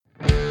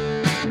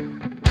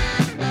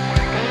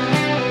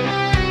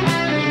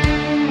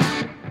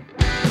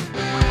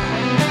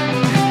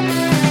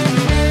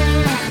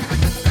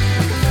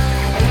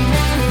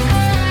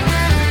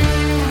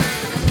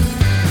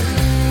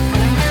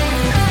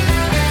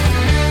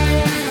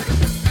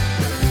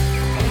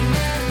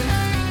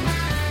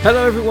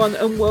Hello everyone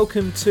and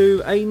welcome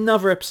to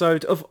another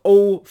episode of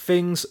All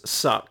Things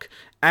Suck.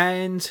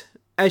 And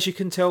as you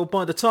can tell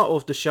by the title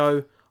of the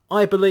show,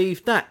 I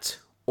believe that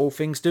all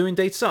things do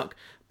indeed suck.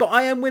 But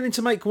I am willing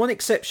to make one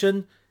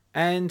exception,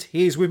 and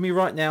he is with me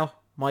right now,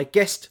 my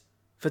guest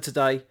for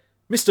today,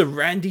 Mr.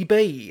 Randy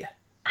B.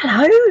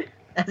 Hello?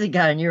 How's it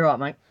going? You're right,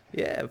 mate.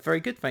 Yeah, very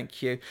good,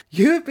 thank you.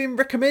 You have been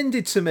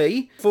recommended to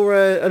me for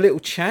a little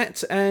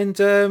chat, and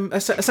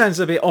that sounds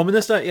a bit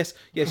ominous, don't it?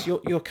 Yes,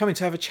 you're coming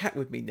to have a chat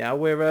with me now.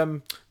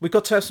 We've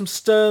got to have some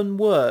stern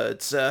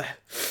words.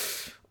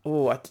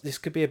 This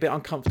could be a bit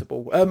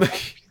uncomfortable.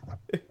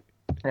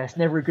 That's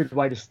never a good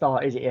way to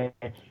start, is it? Yeah.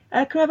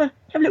 Can I have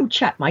a little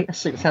chat, mate? It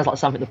sounds like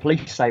something the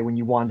police say when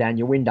you wind down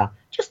your window.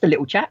 Just a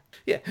little chat.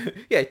 Yeah.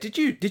 Did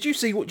you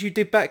see what you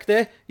did back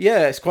there?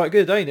 Yeah, it's quite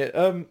good, ain't it?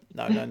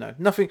 No,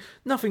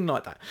 nothing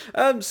like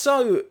that.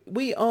 So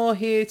we are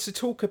here to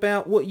talk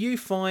about what you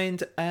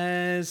find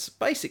as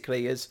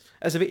basically as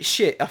a bit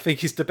shit. I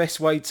think is the best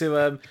way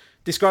to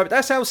describe it.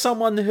 That's how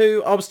someone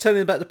who I was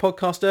telling about the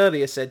podcast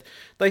earlier said.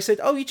 They said,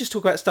 "Oh, you just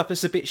talk about stuff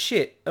that's a bit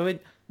shit." I mean.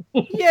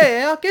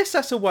 Yeah, I guess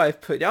that's a way of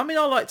putting it. I mean,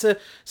 I like to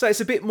say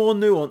it's a bit more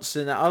nuanced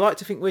than that. I like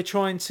to think we're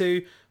trying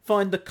to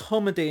find the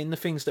comedy in the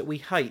things that we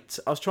hate.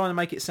 I was trying to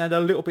make it sound a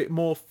little bit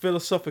more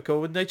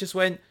philosophical, and they just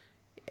went,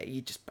 yeah,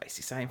 you're just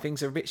basically saying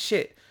things are a bit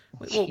shit.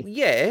 Well,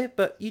 yeah,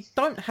 but you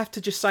don't have to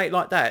just say it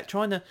like that.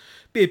 Trying to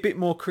be a bit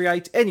more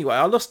creative. Anyway,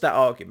 I lost that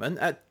argument.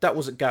 That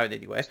wasn't going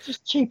anywhere. It's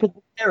just cheaper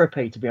than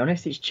therapy, to be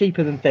honest. It's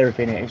cheaper than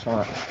therapy, innit? It's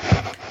like...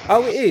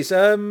 Oh, it is.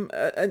 And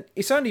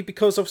it's only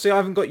because obviously I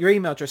haven't got your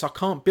email address. I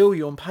can't bill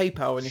you on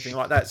PayPal or anything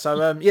like that.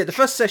 So yeah, the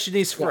first session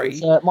is free.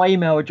 Yeah, my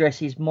email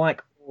address is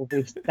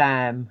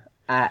mikeorvisdam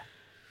at.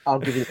 I'll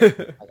give you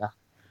the later.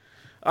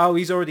 Oh,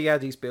 he's already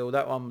had his bill.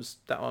 That one's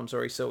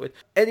already sorted.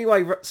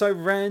 Anyway, so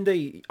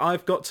Randy,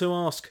 I've got to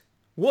ask,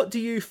 what do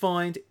you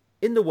find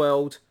in the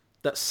world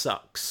that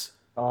sucks?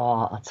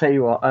 Oh, I'll tell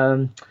you what.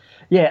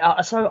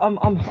 So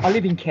I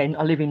live in Kent.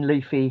 I live in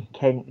leafy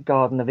Kent,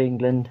 Garden of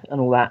England, and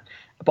all that.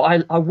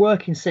 But I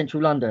work in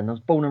central London. I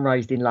was born and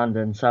raised in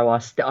London, so I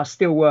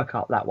still work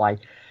up that way.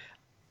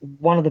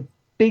 One of the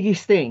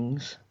biggest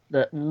things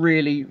that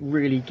really,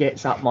 really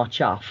gets up my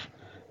chuff,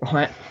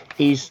 right,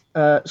 is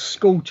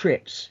school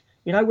trips.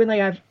 You know, when they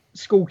have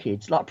school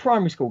kids, like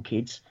primary school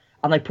kids,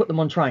 and they put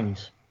them on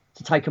trains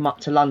to take them up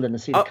to London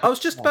and see the I was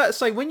just about to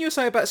say, when you were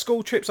saying about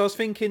school trips, I was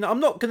thinking, I'm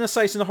not going to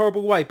say it's in a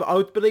horrible way, but I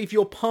would believe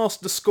you're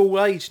past the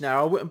school age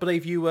now. I wouldn't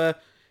believe you were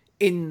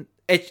in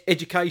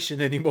education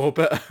anymore,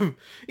 but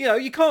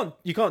you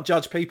can't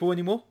judge people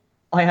anymore.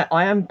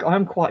 I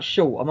am quite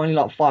short. I'm only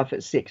like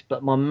 5'6",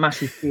 but my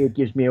massive beard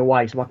gives me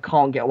away, so I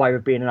can't get away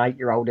with being an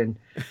 8-year-old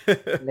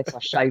unless I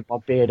shave my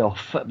beard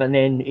off. But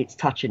then it's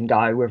touch and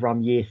go whether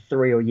I'm year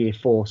 3 or year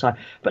 4. So,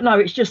 but no,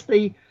 it's just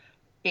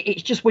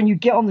when you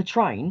get on the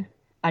train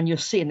and you're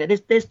sitting there.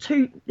 This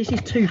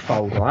is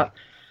twofold, right?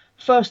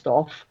 First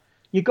off,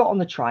 you got on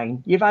the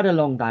train, you've had a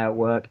long day at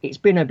work, it's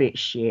been a bit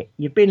shit,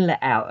 you've been let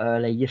out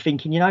early, you're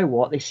thinking, you know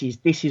what, this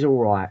is all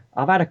right.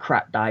 I've had a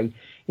crap day.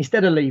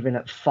 Instead of leaving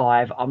at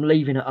 5, I'm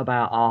leaving at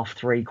about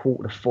 3:30,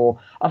 4:45.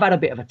 I've had a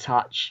bit of a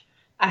touch.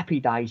 Happy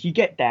days. You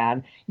get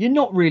down, you're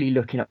not really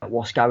looking at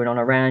what's going on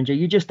around you.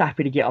 You're just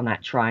happy to get on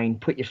that train,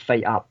 put your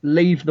feet up,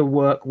 leave the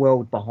work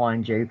world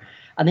behind you,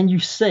 and then you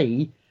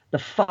see the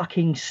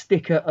fucking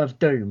sticker of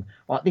doom.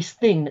 Right, this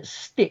thing that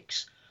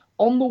sticks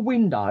on the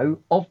window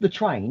of the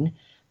train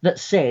that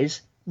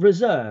says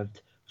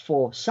reserved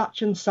for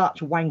such and such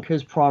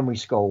wankers primary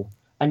school.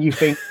 And you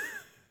think,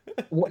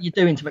 what are you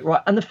doing to me?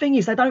 Right. And the thing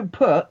is, they don't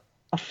put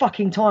a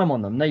fucking time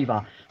on them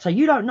neither. So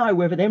you don't know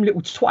whether them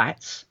little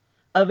twats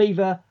have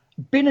either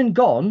been and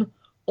gone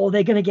or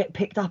they're going to get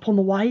picked up on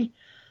the way.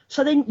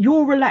 So then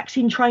your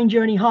relaxing train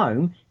journey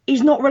home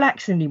is not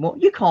relaxing anymore.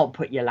 You can't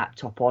put your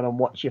laptop on and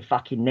watch your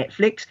fucking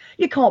Netflix.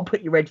 You can't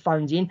put your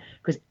headphones in,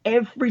 because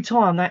every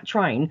time that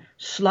train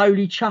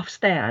slowly chuffs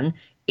down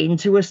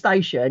into a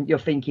station, you're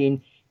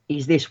thinking,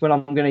 is this when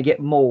I'm going to get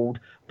mauled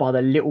by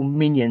the little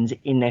minions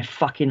in their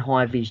fucking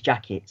high-vis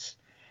jackets?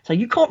 So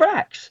you can't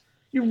relax.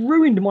 You've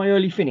ruined my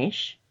early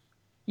finish.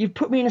 You've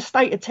put me in a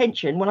state of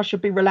tension when I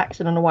should be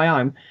relaxing on the way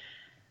home.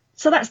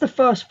 So that's the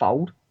first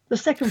fold. The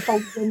second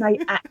fold is when they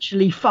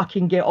actually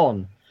fucking get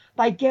on.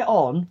 They get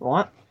on,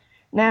 right?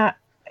 Now,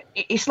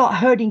 it's like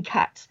herding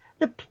cats.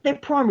 They're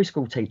primary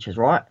school teachers,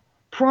 right?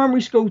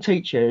 Primary school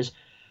teachers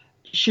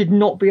should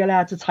not be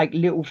allowed to take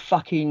little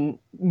fucking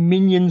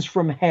minions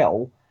from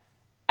hell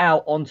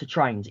out onto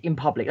trains in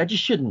public. They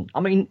just shouldn't. I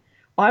mean,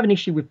 I have an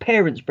issue with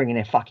parents bringing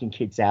their fucking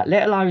kids out,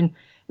 let alone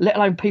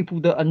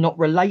people that are not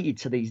related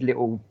to these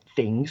little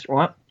things,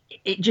 right?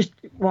 They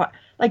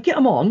get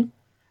them on,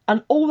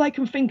 and all they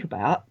can think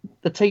about,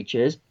 the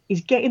teachers,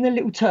 is getting the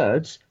little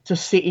turds to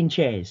sit in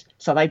chairs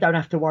so they don't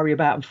have to worry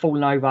about them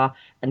falling over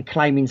and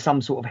claiming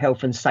some sort of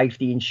health and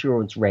safety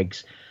insurance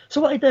regs.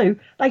 So what they do,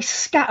 they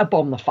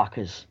scatterbomb the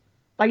fuckers.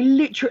 They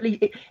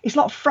literally, it's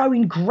like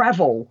throwing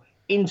gravel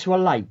into a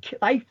lake.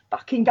 They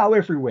fucking go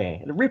everywhere.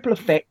 The ripple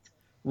effect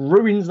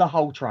ruins the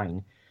whole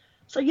train.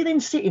 So you're then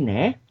sitting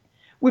there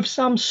with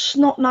some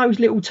snot-nosed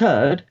little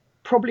turd,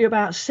 probably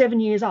about 7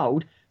 years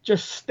old,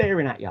 just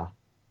staring at you.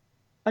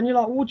 And you're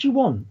like, what do you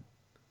want?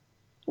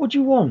 What do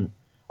you want?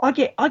 I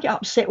get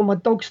upset when my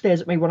dog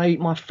stares at me when I eat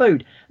my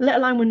food, let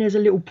alone when there's a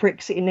little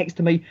prick sitting next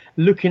to me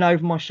looking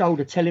over my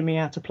shoulder telling me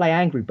how to play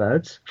Angry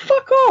Birds.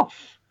 Fuck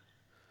off!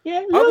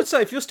 Yeah, I would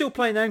say if you're still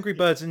playing Angry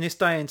Birds in this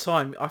day and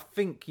time, I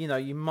think,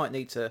 you might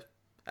need to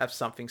have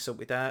something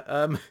sorted out.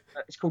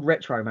 It's called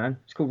retro, man.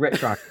 It's called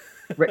retro.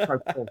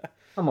 Retro 4.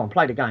 Come on,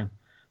 play the game.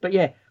 But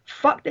yeah,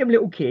 fuck them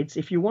little kids.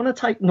 If you want to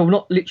take, no,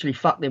 not literally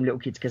fuck them little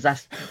kids, because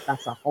that's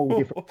a whole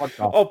different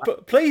podcast. Oh,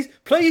 but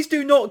please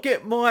do not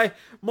get my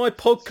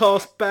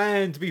podcast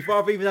banned before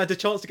I've even had a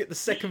chance to get the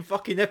second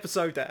fucking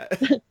episode out.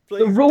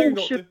 The rule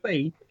should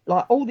be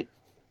like all the,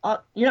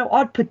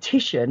 I'd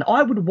petition.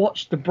 I would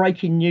watch the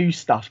breaking news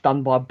stuff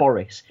done by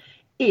Boris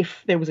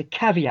if there was a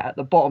caveat at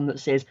the bottom that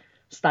says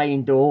stay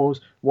indoors,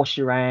 wash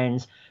your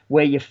hands,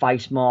 wear your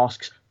face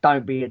masks,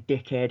 don't be a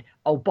dickhead.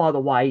 Oh, by the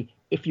way,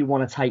 if you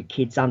want to take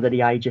kids under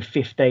the age of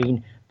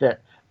 15,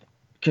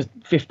 because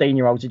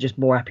 15-year-olds are just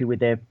more happy with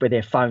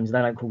their phones,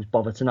 they don't cause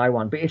bother to no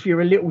one. But if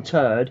you're a little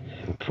turd,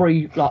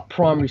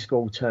 primary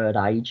school turd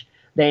age,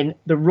 then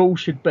the rule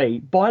should be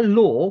by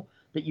law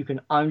that you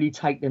can only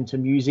take them to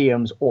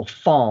museums or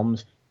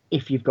farms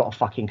if you've got a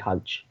fucking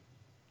coach.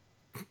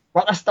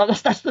 Right,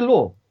 that's the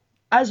law.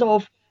 As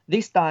of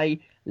this day,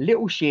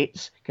 little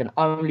shits can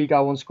only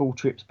go on school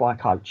trips by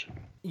coach.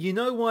 You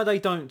know why they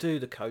don't do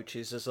the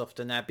coaches as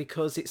often now?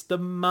 Because it's the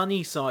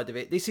money side of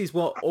it. This is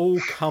what all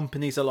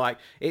companies are like.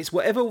 It's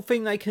whatever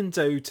thing they can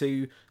do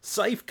to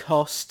save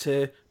costs,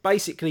 to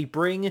basically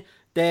bring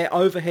their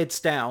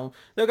overheads down.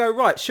 They'll go,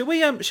 right, should we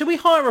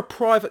hire a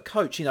private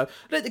coach?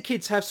 Let the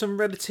kids have some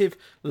relative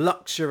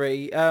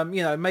luxury.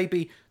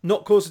 Maybe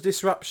not cause a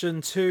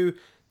disruption to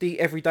the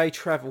everyday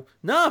travel.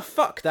 Nah,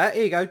 fuck that.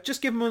 Here you go.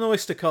 Just give them an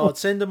Oyster card.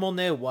 Send them on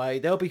their way.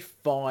 They'll be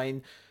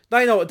fine.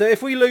 They know what to do.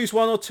 If we lose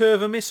one or two of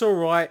them, it's all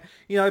right.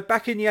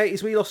 Back in the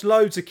 80s, we lost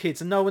loads of kids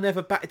and no one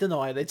ever batted an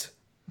eyelid.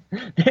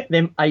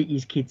 Them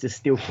 80s kids are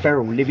still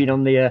feral, living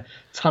on the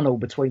tunnel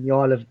between the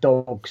Isle of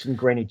Dogs and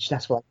Greenwich.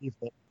 That's what I live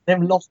there.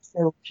 Them lost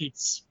feral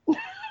kids.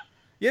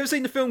 You ever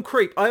seen the film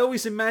Creep? I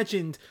always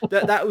imagined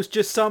that was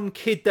just some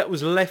kid that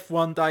was left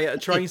one day at a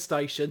train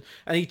station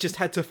and he just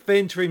had to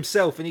fend for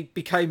himself and he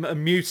became a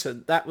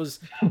mutant. That was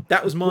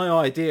my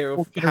idea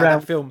of how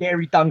that film.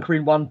 Gary Dunker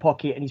in one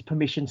pocket and his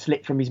permission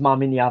slip from his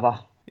mum in the other.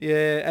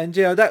 Yeah, and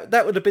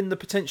that would have been the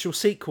potential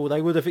sequel.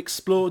 They would have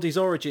explored his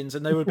origins,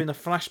 and there would have been a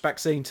flashback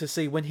scene to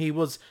see when he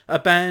was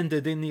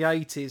abandoned in the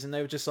 80s, and they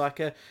were just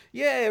like,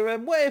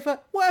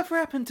 whatever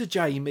happened to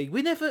Jamie?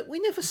 We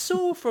never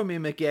saw from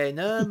him again.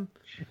 I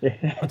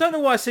don't know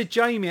why I said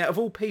Jamie. Out of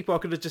all people, I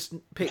could have just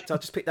picked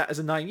that as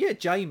a name. Yeah,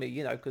 Jamie.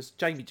 Because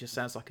Jamie just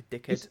sounds like a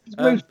dickhead.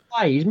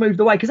 He's moved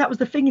away because that was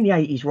the thing in the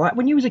 80s, right?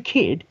 When you was a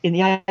kid in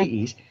the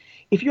 80s,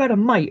 if you had a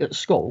mate at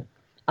school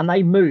and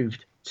they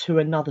moved to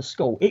another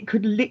school, it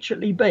could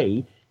literally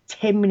be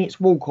 10 minutes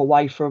walk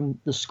away from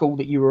the school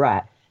that you were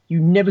at. You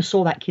never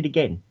saw that kid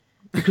again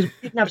because we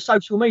didn't have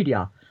social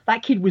media.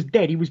 That kid was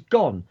dead. He was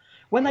gone.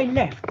 When they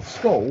left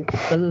school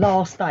the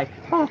last day,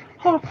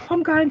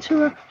 I'm going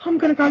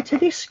to go to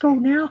this school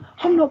now.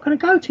 I'm not going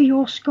to go to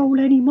your school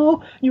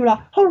anymore. You were like,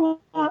 all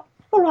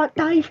right,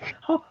 Dave.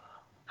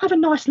 Have a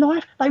nice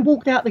life. They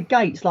walked out the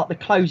gates like the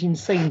closing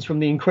scenes from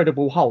The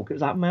Incredible Hulk. It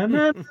was like,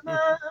 mama.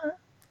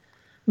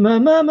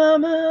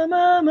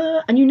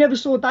 And you never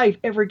saw Dave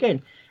ever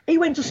again. He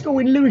went to school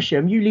in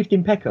Lewisham, you lived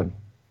in Peckham.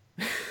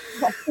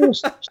 But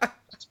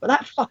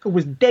that fucker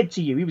was dead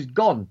to you. He was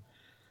gone.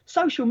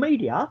 Social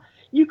media,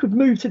 you could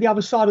move to the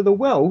other side of the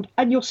world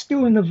and you're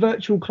still in the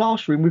virtual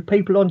classroom with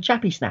people on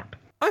Chappy Snap.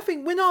 I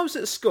think when I was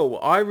at school,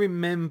 I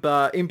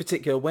remember, in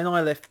particular, when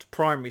I left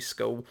primary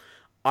school,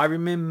 I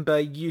remember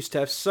you used to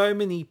have so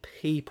many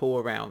people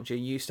around you.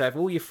 You used to have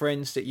all your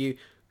friends that you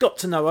got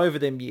to know over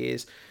them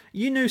years.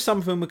 You knew some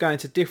of them were going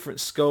to different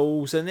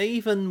schools, and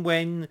even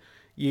when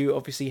you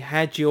obviously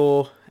had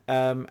your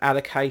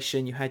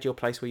allocation, you had your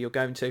place where you're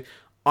going to,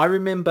 I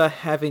remember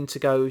having to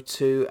go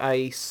to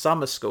a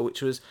summer school,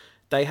 which was,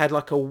 they had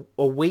like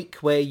a week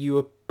where you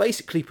were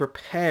basically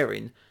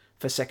preparing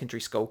for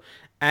secondary school.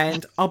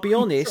 And I'll be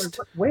honest,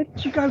 sorry, where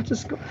did you go to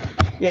school?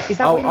 Yeah, is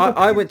that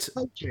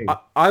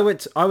I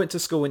went to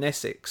school in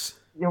Essex.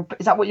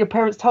 Is that what your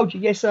parents told you?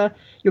 Yes, sir.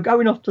 You're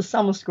going off to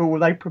summer school where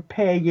they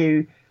prepare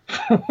you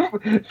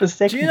for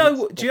secondary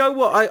school. Do you know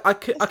what? I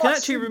can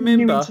actually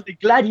remember. You into the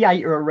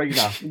gladiator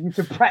arena. You need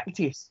to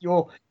practice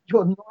your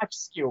knife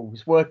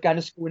skills. Work going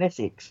to school in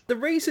Essex. The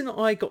reason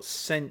I got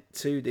sent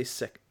to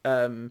this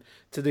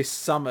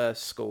summer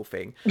school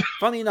thing,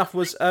 funny enough,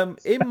 was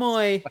in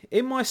my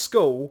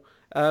school.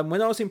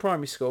 When I was in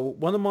primary school,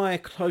 one of my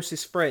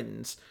closest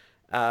friends,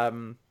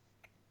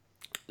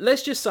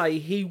 let's just say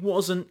he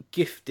wasn't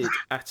gifted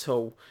at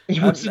all.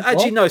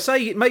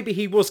 Maybe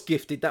he was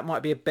gifted. That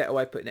might be a better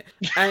way of putting it.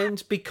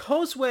 And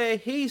because where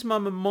his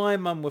mum and my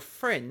mum were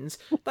friends,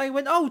 they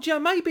went,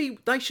 maybe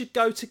they should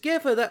go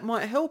together. That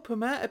might help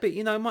them out a bit,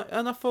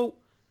 And I thought,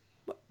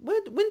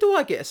 when do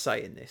I get a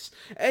say in this?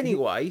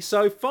 Anyway,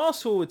 so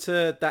fast forward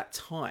to that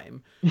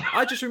time,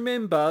 I just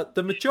remember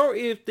the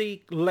majority of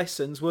the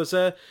lessons was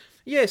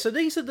yeah, so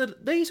these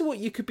are what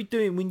you could be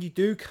doing when you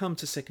do come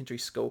to secondary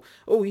school.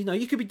 Oh,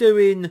 you could be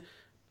doing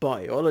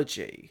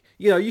biology.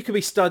 You could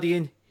be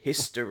studying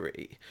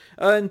history,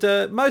 and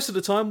most of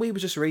the time we were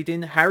just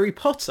reading Harry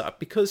Potter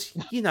because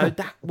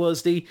that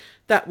was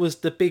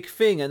the big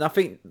thing, and I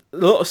think a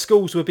lot of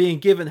schools were being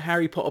given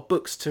Harry Potter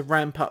books to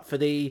ramp up for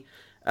the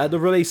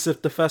release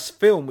of the first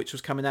film, which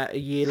was coming out a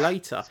year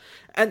later.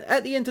 And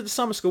at the end of the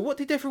summer school, what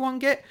did everyone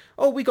get?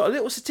 Oh, we got a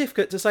little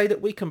certificate to say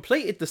that we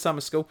completed the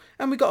summer school,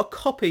 and we got a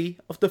copy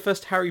of the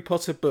first Harry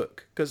Potter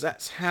book, because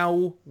that's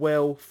how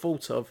well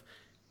thought of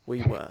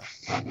we were.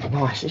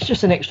 Nice. It's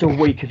just an extra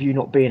week of you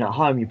not being at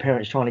home, your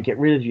parents trying to get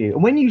rid of you.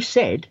 And when you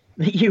said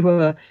that you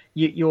were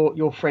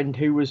your friend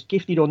who was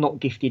gifted or not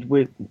gifted,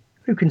 with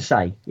who can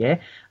say, yeah?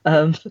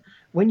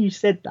 When you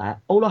said that,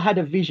 all I had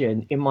a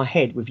vision in my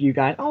head with you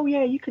going, oh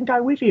yeah, you can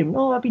go with him.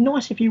 Oh, it'd be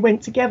nice if you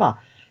went together.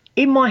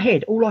 In my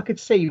head, all I could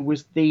see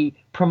was the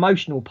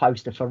promotional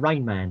poster for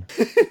Rain Man.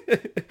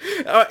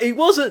 He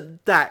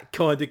wasn't that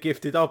kind of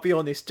gifted, I'll be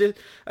honest. He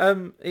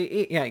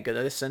ain't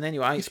gonna listen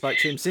anyway. I ain't spoke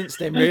to him since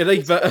then,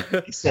 really.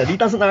 But he said he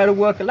doesn't know how to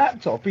work a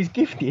laptop. He's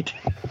gifted.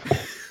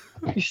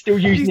 He's still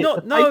using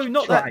it.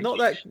 Not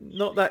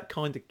that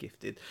kind of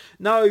gifted.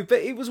 No, but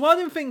it was one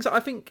of the things that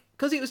I think,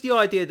 because it was the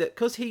idea that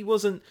because he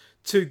wasn't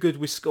too good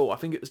with school, I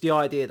think it was the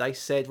idea they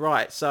said,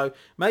 right, so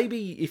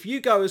maybe if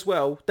you go as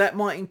well, that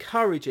might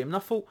encourage him. And I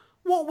thought,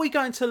 what are we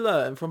going to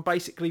learn from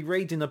basically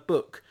reading a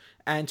book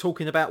and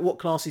talking about what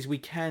classes we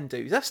can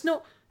do? That's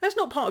not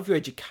part of your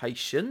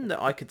education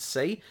that I could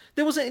see.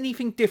 There wasn't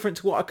anything different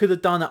to what I could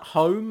have done at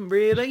home,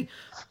 really.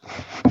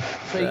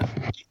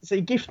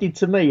 So gifted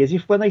to me is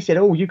if when they said,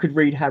 oh, you could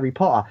read Harry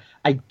Potter,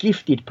 a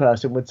gifted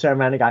person would turn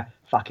around and go,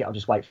 fuck it, I'll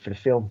just wait for the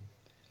film.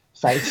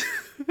 Save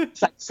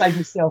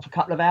myself a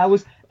couple of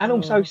hours and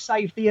also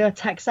save the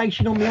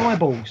taxation on my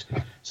eyeballs.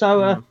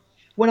 So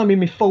when I'm in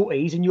my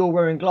 40s and you're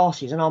wearing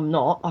glasses and I'm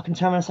not, I can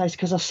turn around and say it's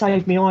because I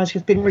saved my eyes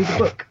because I didn't read the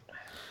book.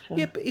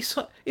 Yeah, but it's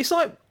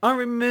like I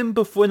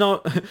remember when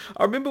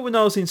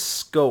I was in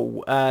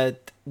school,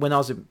 when I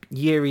was in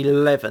year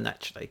 11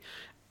 actually,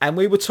 and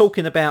we were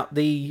talking about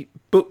the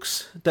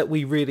books that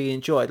we really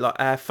enjoyed, like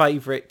our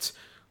favourite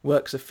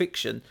works of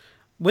fiction.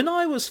 When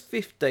I was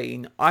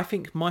 15, I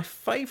think my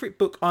favourite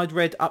book I'd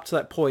read up to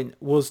that point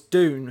was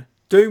Dune.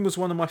 Dune was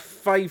one of my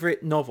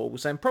favourite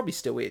novels, and probably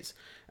still is.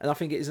 And I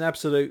think it is an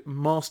absolute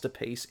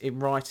masterpiece in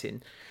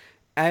writing.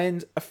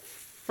 And a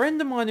friend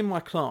of mine in my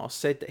class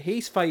said that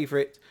his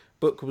favourite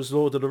book was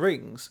Lord of the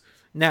Rings.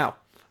 Now,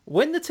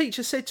 when the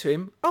teacher said to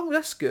him, oh,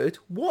 that's good,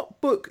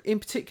 what book in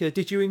particular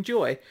did you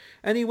enjoy?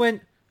 And he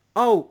went,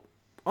 oh,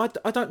 I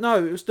don't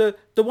know, it was the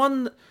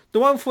one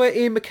where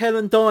Ian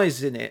McKellen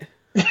dies in it.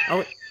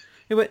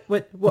 He went,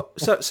 what?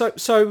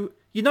 So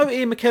you know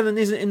Ian McKellen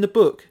isn't in the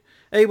book?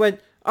 And he went,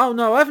 oh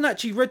no, I haven't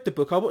actually read the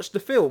book, I watched the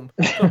film.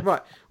 Like,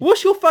 right,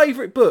 what's your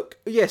favourite book?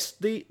 Yes,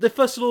 the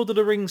first Lord of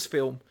the Rings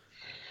film.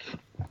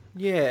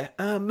 Yeah.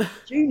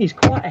 Dune is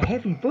quite a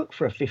heavy book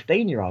for a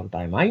 15-year-old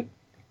though, mate.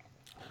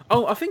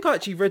 Oh, I think I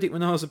actually read it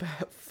when I was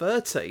about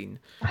 13.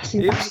 That's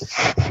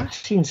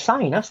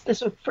insane.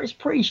 It's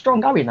pretty strong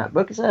going, that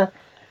book. It's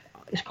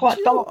quite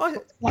dark.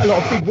 Quite a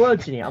lot of big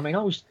words in it. I mean,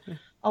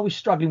 I was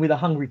struggling with a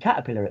hungry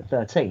caterpillar at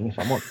 13, if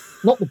I'm honest.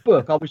 Not the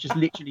book, I was just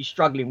literally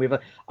struggling with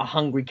a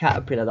hungry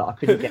caterpillar that I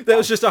couldn't get. There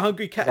was just a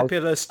hungry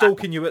caterpillar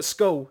stalking you at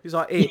school. He's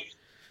like, here,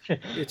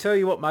 tell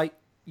you what, mate,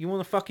 you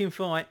want to fucking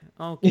fight?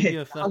 I'll give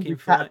you a fucking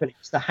fight.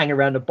 Just to hang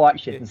around the bike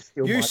shed and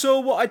steal. You saw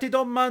what I did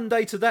on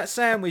Monday to that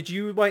sandwich.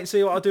 You wait and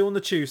see what I do on the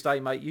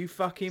Tuesday, mate. You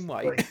fucking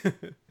wait.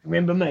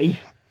 Remember me?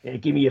 Yeah,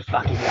 give me your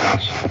fucking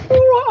lunch. All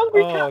right,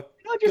 hungry caterpillar.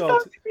 I just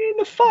don't hit me in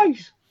the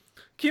face.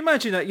 Can you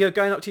imagine that? You're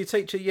going up to your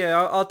teacher.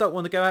 Yeah, I don't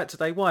want to go out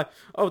today. Why?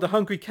 Oh, the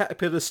hungry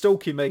caterpillar's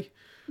stalking me.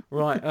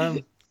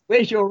 Right.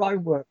 Where's your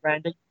homework,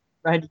 Randy?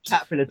 Randy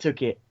Caterpillar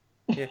took it.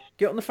 Yeah.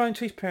 Get on the phone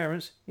to his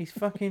parents. He's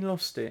fucking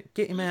lost it.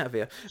 Get him out of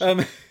here.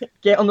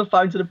 Get on the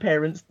phone to the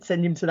parents.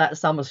 Send him to that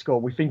summer school.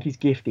 We think he's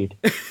gifted.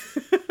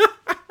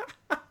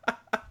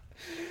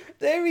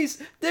 There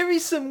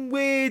is some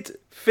weird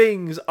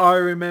things I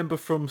remember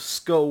from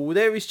school.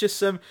 There is just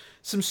some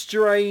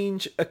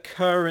strange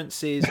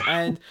occurrences,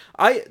 and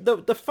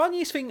the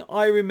funniest thing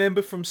I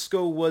remember from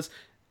school was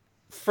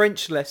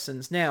French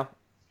lessons. Now,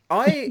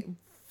 I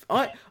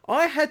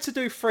had to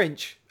do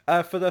French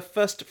for the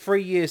first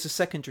 3 years of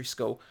secondary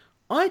school.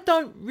 I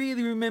don't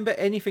really remember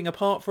anything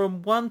apart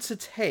from 1 to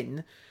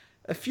 10,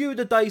 a few of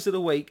the days of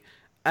the week,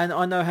 and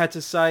I know how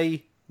to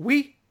say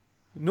oui,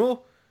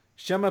 no,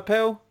 je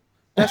m'appelle.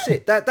 That's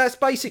it. That is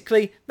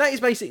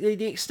basically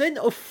the extent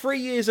of 3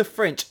 years of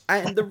French.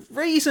 And the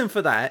reason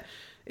for that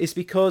is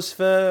because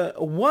for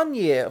 1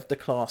 year of the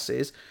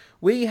classes,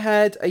 we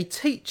had a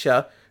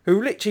teacher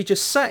who literally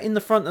just sat in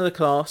the front of the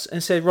class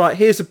and said, right,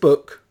 here's a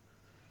book.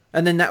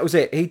 And then that was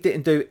it. He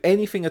didn't do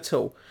anything at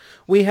all.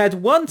 We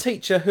had one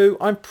teacher who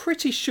I'm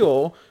pretty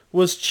sure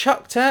was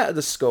chucked out of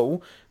the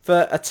school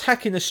for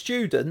attacking a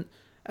student.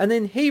 And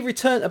then he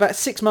returned about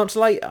 6 months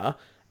later,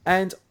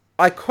 and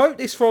I quote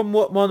this from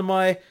what one of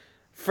my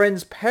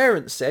friend's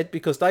parents said,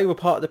 because they were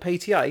part of the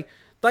PTA.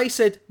 They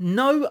said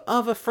no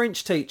other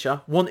French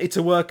teacher wanted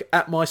to work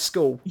at my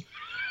school.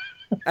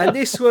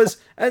 And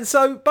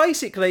so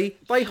basically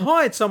they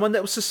hired someone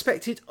that was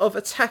suspected of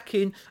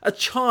attacking a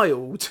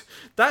child.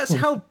 That's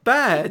how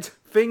bad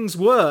things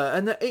were.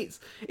 And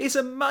it's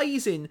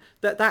amazing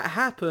that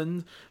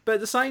happened. But at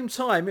the same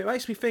time, it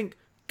makes me think,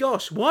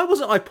 gosh, why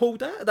wasn't I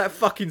pulled out of that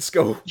fucking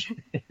school?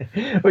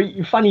 Well,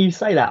 funny you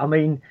say that. I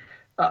mean,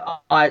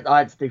 I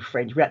had to do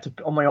French. We had to,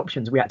 on my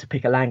options, we had to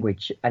pick a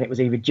language, and it was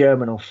either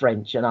German or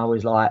French. And I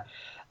was like,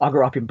 I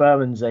grew up in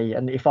Bermondsey,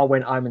 and if I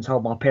went home and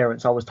told my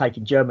parents I was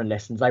taking German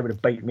lessons, they would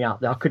have beaten me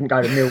up. I couldn't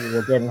go to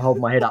Millwall again and hold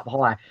my head up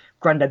high.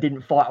 Grandad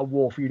didn't fight a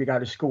war for you to go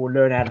to school and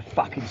learn how to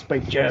fucking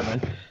speak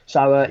German.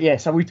 So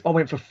I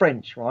went for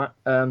French, right?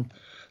 And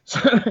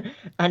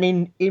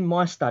in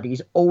my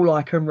studies, all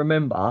I can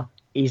remember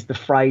is the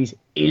phrase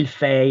 "il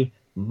fait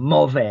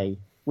mauvais,"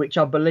 which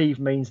I believe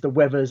means the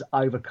weather's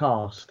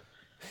overcast.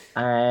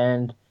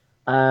 And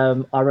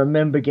I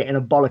remember getting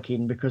a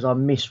bollocking because I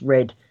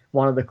misread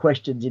one of the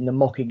questions in the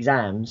mock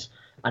exams,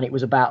 and it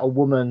was about a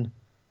woman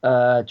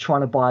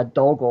trying to buy a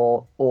dog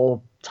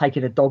or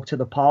taking a dog to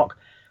the park,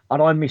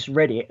 and I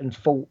misread it and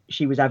thought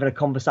she was having a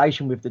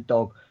conversation with the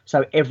dog.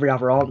 So every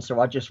other answer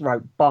I just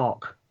wrote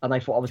bark, and they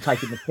thought I was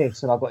taking the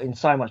piss, and I got in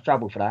so much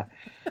trouble for that.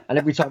 And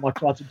every time I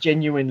tried to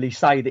genuinely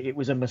say that it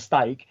was a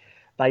mistake,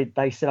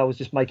 they said I was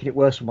just making it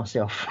worse for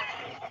myself.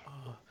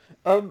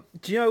 Do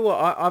you know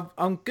what?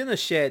 I'm gonna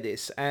share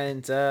this,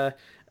 and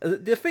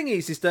the thing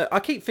is that I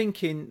keep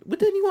thinking,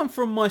 would anyone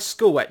from my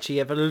school actually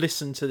ever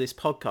listen to this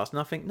podcast? And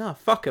I think, no,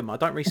 fuck them. I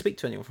don't really speak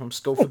to anyone from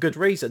school for good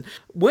reason.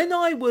 When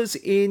I was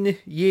in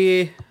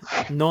year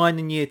 9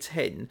 and year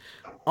 10,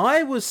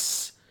 I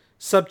was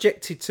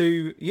subjected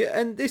to,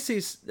 and this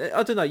is,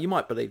 I don't know, you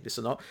might believe this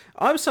or not,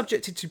 I was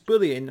subjected to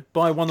bullying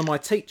by one of my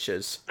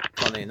teachers,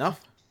 funny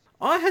enough.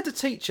 I had a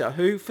teacher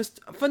who,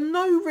 for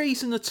no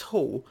reason at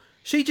all,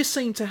 she just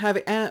seemed to have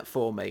it out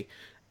for me.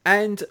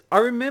 And I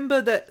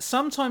remember that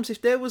sometimes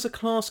if there was a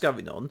class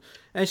going on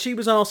and she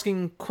was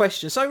asking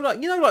questions, so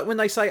like, like when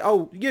they say,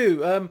 oh,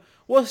 you,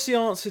 what's the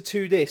answer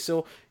to this?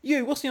 Or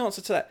you, what's the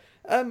answer to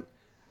that?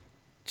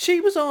 She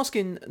was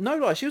asking, no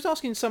lie, she was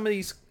asking some of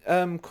these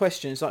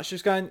questions. Like she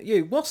was going,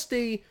 you, what's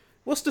the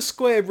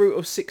square root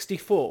of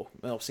 64?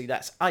 Well, obviously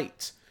that's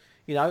 8.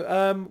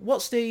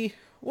 What's the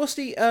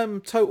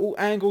total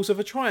angles of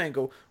a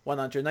triangle?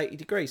 180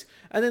 degrees.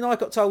 And then I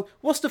got told,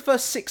 what's the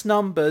first 6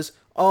 numbers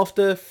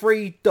after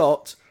 3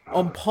 dot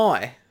on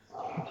pi?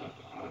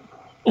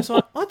 It's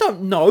like, I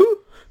don't know.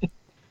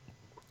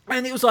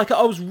 And it was like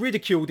I was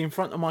ridiculed in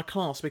front of my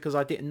class because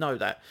I didn't know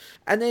that.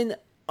 And then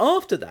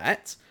after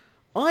that,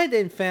 I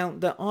then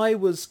found that I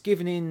was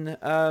giving in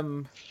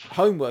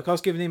homework. I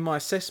was giving in my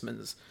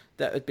assessments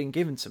that had been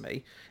given to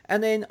me.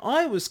 And then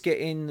I was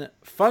getting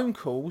phone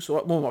calls,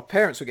 or well, my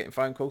parents were getting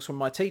phone calls from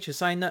my teacher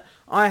saying that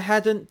I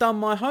hadn't done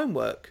my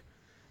homework.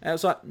 And I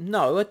was like,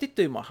 no, I did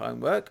do my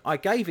homework. I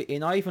gave it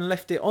in. I even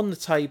left it on the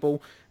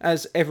table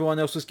as everyone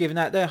else was giving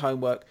out their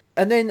homework.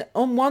 And then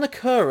on one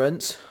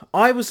occurrence,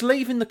 I was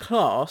leaving the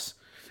class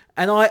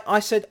and I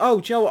said, oh,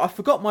 do you know what? I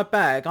forgot my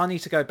bag. I need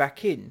to go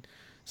back in.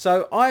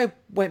 So I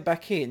went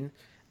back in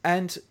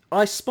and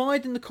I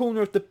spied in the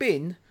corner of the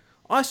bin.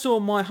 I saw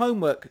my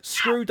homework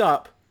screwed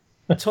up,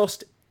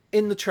 tossed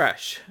in the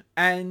trash.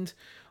 And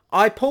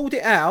I pulled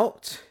it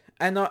out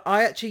and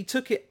I actually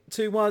took it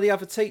to one of the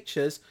other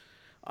teachers.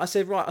 I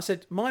said,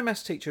 my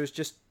maths teacher has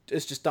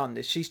just done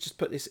this. She's just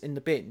put this in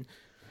the bin.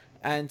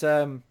 And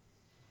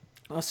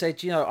I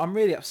said, I'm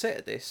really upset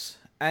at this.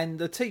 And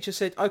the teacher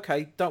said,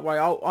 okay, don't worry,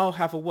 I'll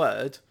have a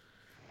word.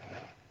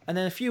 And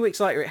then a few weeks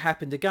later, it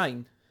happened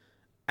again.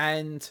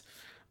 And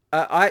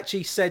I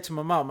actually said to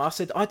my mum, I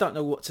said, I don't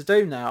know what to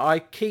do now. I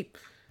keep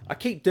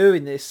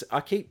doing this. I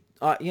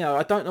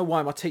don't know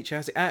why my teacher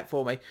has it out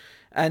for me.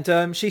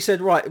 And she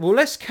said, right, well,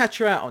 let's catch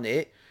her out on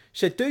it. She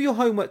said, do your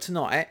homework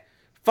tonight.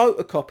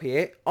 Photocopy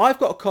it. I've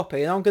got a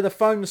copy, and I'm going to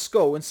phone the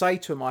school and say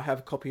to them I have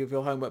a copy of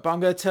your homework, but I'm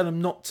going to tell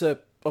them not to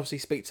obviously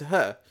speak to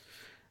her.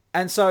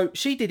 And so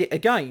she did it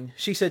again.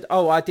 She said,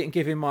 oh, I didn't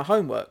give him my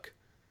homework.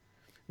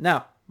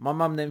 Now, my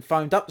mum then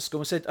phoned up the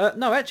school and said,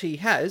 no, actually he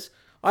has.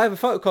 I have a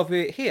photocopy of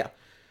it here.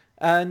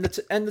 And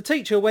the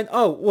teacher went,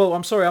 oh, well,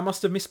 I'm sorry, I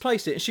must have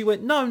misplaced it. And she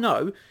went,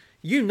 no,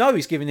 you know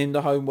he's giving him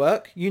the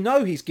homework. You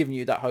know he's giving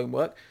you that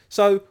homework.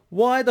 So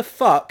why the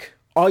fuck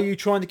are you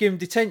trying to give him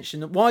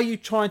detention? Why are you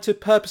trying to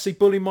purposely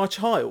bully my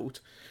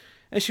child?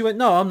 And she went,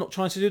 no, I'm not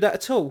trying to do that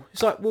at all.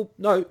 It's like, well,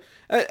 no.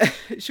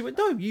 She went,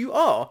 no, you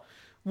are.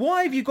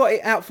 Why have you got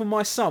it out for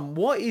my son?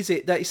 What is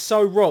it that is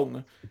so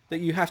wrong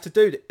that you have to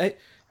do that?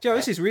 Joe,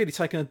 this is really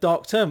taking a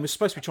dark turn. We're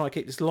supposed to be trying to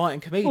keep this light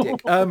and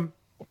comedic.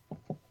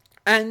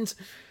 And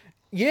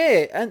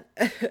yeah,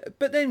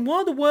 but then one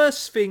of the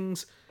worst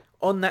things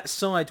on that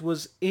side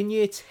was in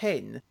year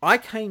 10, I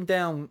came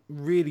down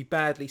really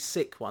badly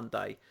sick one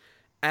day.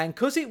 And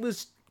because it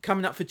was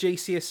coming up for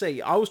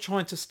GCSE, I was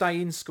trying to stay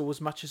in school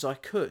as much as I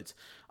could.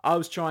 I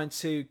was trying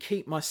to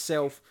keep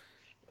myself,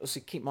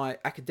 obviously keep my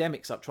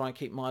academics up, try and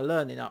keep my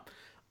learning up.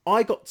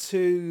 I got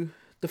to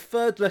the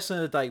third lesson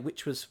of the day,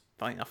 which was,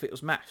 funny enough, it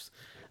was maths.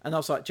 And I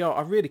was like, Joe,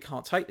 I really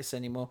can't take this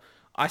anymore.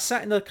 I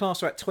sat in the class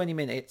for about 20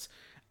 minutes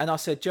and I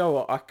said,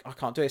 Joe, I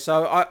can't do it.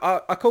 So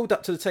I called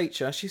up to the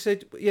teacher. She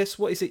said, yes,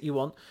 what is it you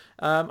want?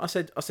 I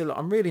said, look,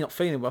 I'm really not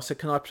feeling well. I said,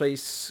 can I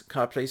please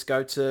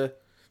go to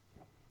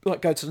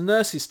the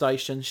nurse's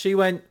station? She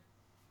went,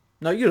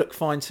 no, you look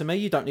fine to me.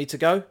 You don't need to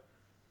go.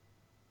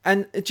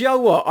 And do you know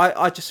what?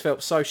 I just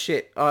felt so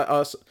shit.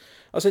 I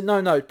said,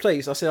 no,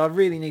 please. I said, I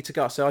really need to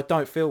go. I said, I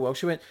don't feel well.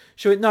 She went,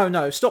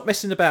 no, stop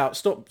messing about.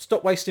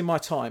 Stop wasting my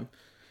time.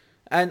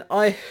 And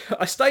I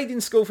stayed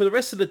in school for the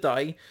rest of the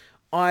day.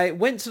 I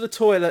went to the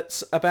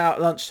toilets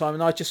about lunchtime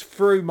and I just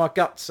threw my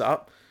guts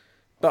up.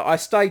 But I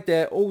stayed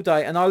there all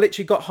day and I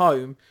literally got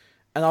home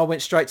and I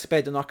went straight to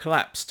bed and I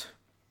collapsed.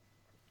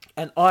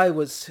 And I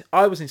was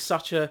in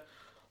such a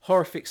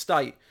horrific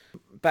state.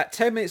 About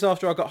 10 minutes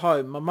after I got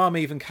home, my mum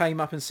even came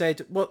up and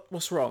said,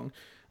 what's wrong?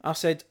 I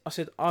said,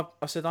 I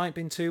ain't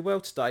been too well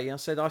today. I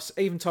said, I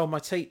even told my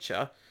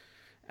teacher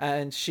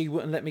and she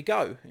wouldn't let me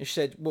go. And she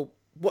said, well,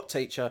 what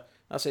teacher?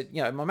 I said,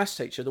 my maths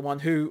teacher, the one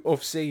who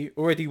obviously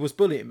already was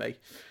bullying me.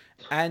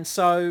 And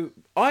so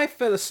I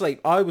fell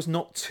asleep. I was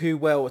not too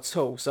well at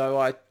all. So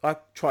I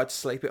tried to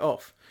sleep it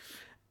off.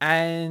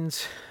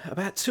 And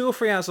about 2 or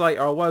 3 hours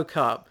later, I woke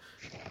up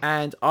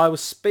and I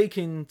was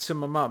speaking to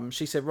my mum.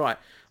 She said, right,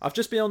 I've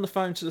just been on the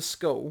phone to the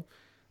school.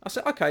 I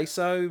said,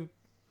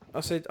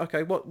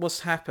 okay,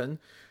 what's happened?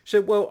 She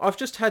said, well, I've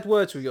just had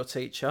words with your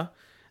teacher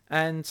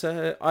and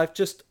I've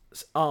just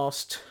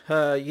asked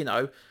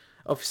her,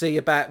 obviously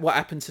about what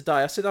happened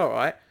today. I said, all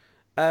right.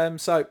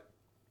 So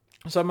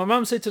my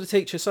mum said to the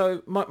teacher,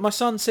 so my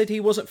son said he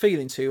wasn't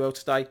feeling too well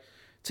today.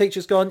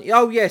 Teacher's gone,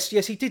 oh, yes,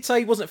 he did say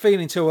he wasn't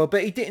feeling too well,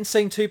 but he didn't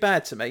seem too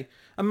bad to me.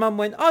 And Mum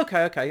went,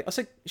 okay.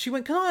 She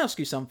went, can I ask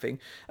you something?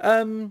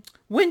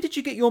 When did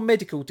you get your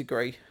medical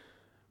degree?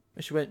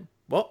 And she went,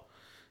 what?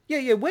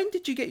 Yeah, when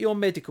did you get your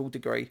medical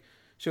degree?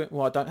 She went,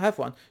 well, I don't have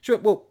one. She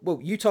went, well,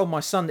 you told my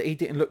son that he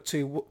didn't look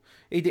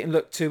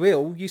too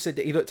ill. You said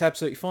that he looked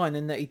absolutely fine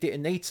and that he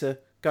didn't need to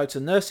go to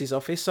the nurse's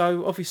office.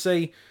 So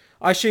obviously,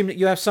 I assume that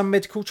you have some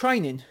medical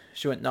training.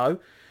 She went, no.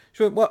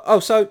 She went, well,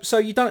 so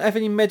you don't have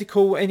any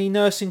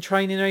nursing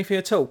training or anything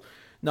at all?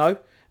 No.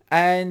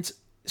 And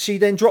she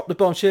then dropped the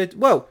bomb. She said,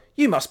 well,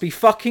 you must be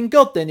fucking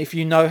God then if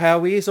you know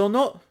how he is or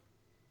not.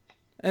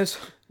 And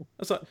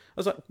I said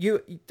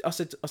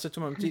to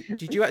Mum,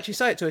 did you actually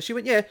say it to her? She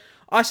went, yeah.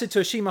 I said to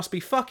her, she must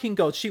be fucking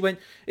God. She went,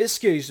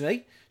 excuse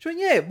me. She went,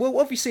 yeah, well,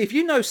 obviously, if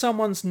you know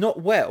someone's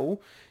not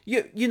well,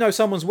 you know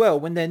someone's well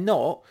when they're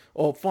not,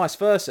 or vice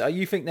versa,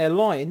 you think they're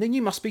lying, then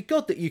you must be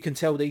God that you can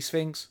tell these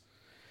things.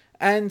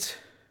 And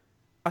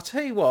I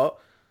tell you what,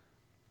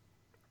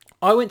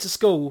 I went to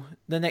school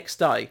the next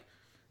day.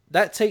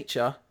 That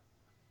teacher,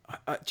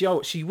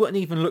 Joe, she wouldn't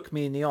even look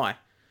me in the eye.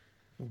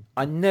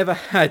 I never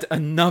had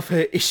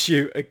another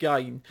issue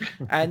again.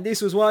 And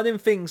this was one of them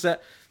things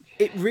that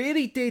it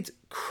really did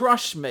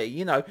crush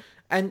me,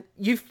 And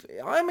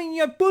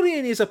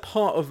bullying is a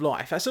part of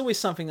life. That's always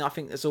something I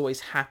think that's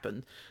always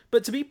happened.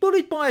 But to be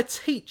bullied by a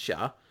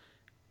teacher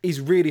is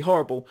really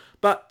horrible.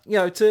 But,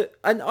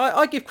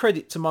 I give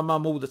credit to my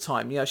mum all the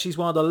time. She's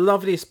one of the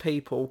loveliest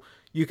people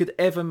you could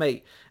ever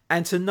meet.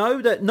 And to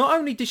know that not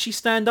only did she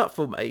stand up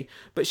for me,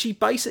 but she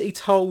basically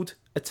told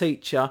a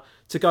teacher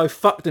to go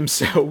fuck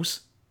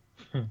themselves.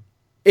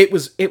 It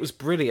was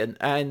brilliant.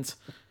 And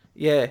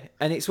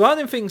and it's one of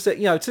them things that,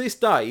 to this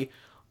day,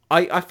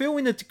 I feel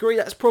in a degree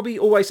that's probably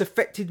always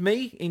affected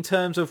me in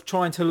terms of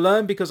trying to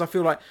learn, because I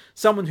feel like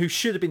someone who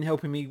should have been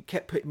helping me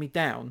kept putting me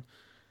down.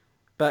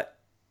 But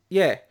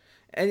yeah,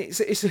 and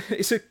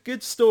it's a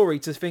good story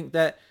to think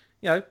that,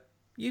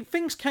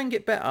 things can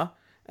get better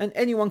and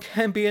anyone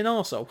can be an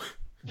arsehole.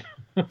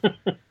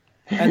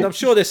 And I'm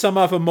sure there's some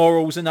other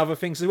morals and other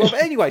things as well.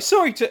 But anyway,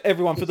 sorry to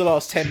everyone for the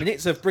last 10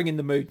 minutes of bringing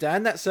the mood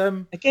down. That's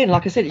again,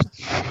 like I said,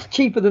 it's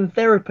cheaper than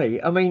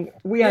therapy. I mean,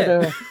 we had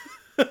a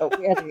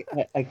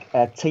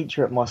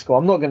teacher at my school.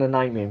 I'm not going to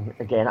name him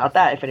again. I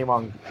doubt if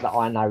anyone that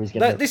I know is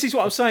going to. This is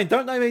what I'm saying.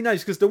 Don't name any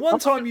names, because the one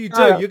time you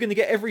do, you're going to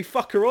get every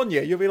fucker on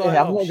you. You'll be like,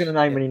 I'm not going to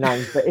name any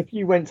names, but if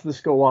you went to the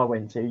school I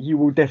went to, you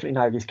will definitely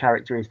know who this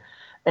character is.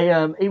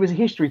 He was a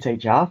history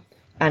teacher.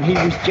 And he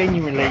was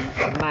genuinely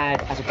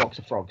mad as a box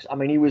of frogs. I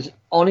mean, he was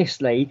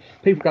honestly,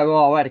 people go,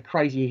 oh, I had a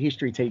crazy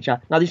history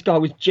teacher. No, this guy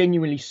was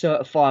genuinely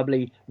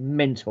certifiably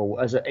mental.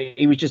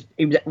 He was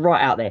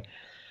right out there.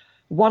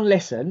 One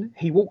lesson,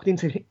 he walked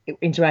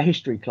into our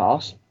history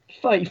class,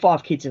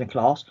 35 kids in a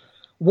class,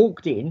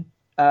 walked in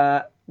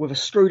with a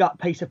screwed up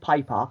piece of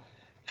paper,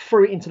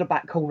 threw it into the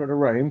back corner of the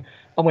room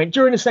and went,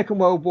 during the Second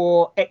World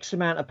War, X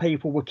amount of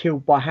people were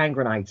killed by hand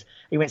grenades.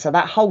 He went, so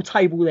that whole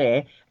table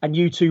there and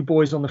you two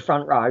boys on the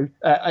front row,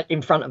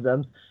 in front of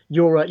them,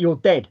 you're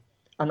dead.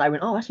 And they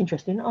went, oh, that's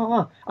interesting.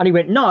 Oh. And he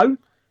went, no,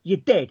 you're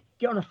dead.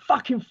 Get on the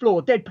fucking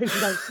floor. Dead people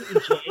don't sit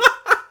in chairs.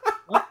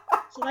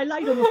 So they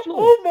laid on the floor.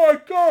 Oh my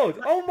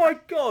god! Oh my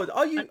god!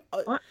 Are you?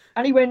 Right?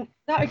 And he went,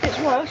 no, it gets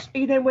worse.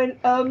 He then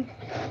went,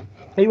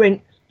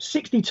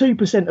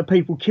 62% of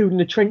people killed in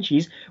the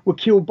trenches were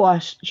killed by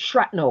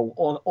shrapnel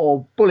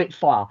or bullet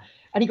fire.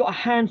 And he got a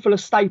handful of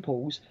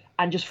staples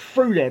and just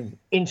threw them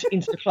into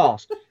the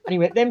class. And he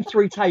went, them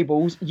 3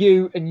 tables,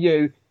 you and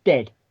you,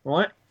 dead,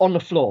 right? On the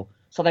floor.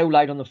 So they all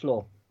laid on the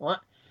floor, right?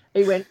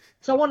 He went,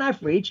 so on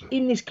average,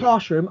 in this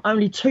classroom,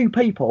 only 2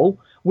 people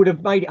would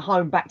have made it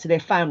home back to their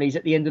families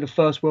at the end of the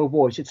First World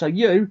War. He said, so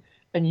you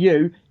and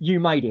you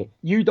made it.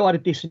 You died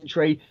of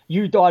dysentery,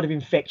 you died of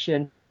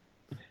infection,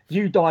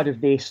 you died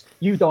of this,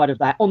 you died of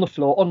that, on the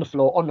floor, on the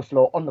floor, on the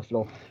floor, on the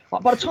floor.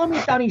 Like, by the time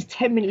he'd done his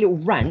 10-minute little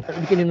rant at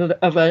the beginning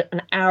of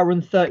an hour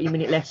and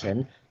 30-minute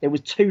lesson, there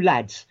was 2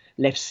 lads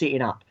left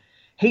sitting up.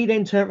 He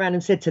then turned around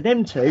and said to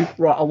them 2,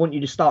 right, I want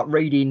you to start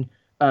reading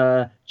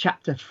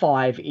chapter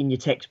 5 in your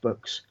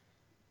textbooks.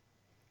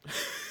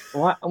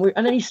 Right,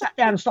 and then he sat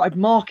down and started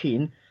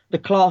marking the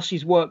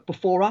class's work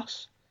before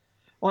us.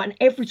 Right, and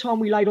every time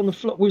we laid on the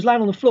floor, we was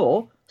laying on the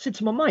floor, I said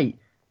to my mate,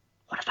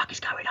 what the fuck is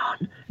going on?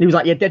 And he was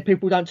like, yeah, dead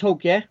people don't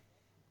talk, yeah?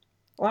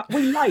 Right,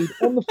 we laid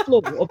on the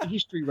floor of the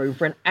history room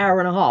for an hour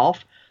and a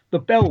half. The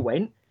bell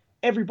went,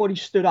 everybody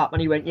stood up,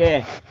 and he went,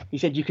 yeah. He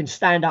said, you can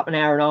stand up an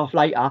hour and a half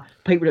later.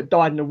 People that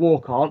died in the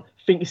war can't.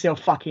 Think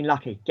yourself fucking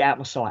lucky. Get out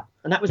my sight.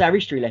 And that was our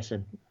history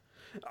lesson.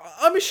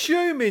 I'm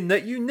assuming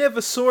that you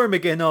never saw him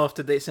again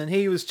after this and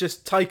he was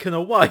just taken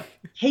away.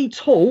 He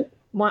taught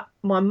my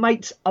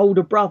mate's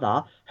older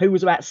brother, who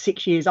was about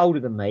 6 years older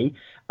than me,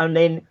 and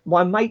then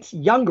my mate's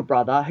younger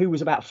brother, who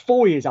was about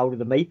 4 years older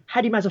than me,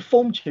 had him as a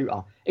form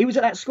tutor. He was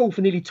at that school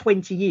for nearly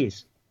 20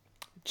 years.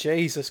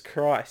 Jesus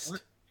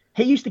Christ.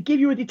 He used to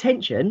give you a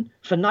detention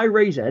for no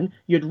reason.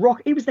 He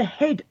was the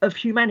head of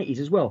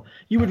humanities as well.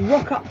 You would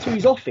rock up to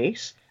his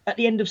office at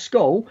the end of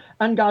school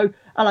and go,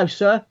 hello,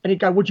 sir. And he'd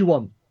go, what do you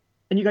want?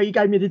 And you go, you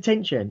gave me a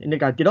detention. And they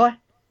go, did I?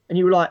 And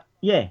you were like,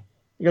 yeah.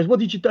 He goes,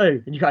 what did you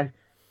do? And you go,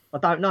 I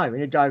don't know.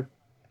 And you'd go,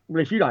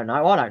 well, if you don't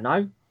know, I don't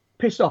know.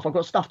 Pissed off, I've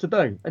got stuff to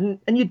do. And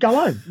you'd go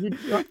home.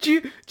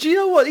 Do you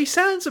know what? He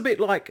sounds a bit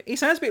like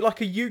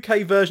a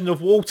UK version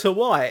of Walter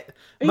White.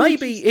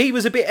 Maybe he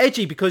was a bit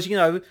edgy because, you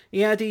know, he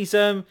had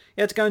to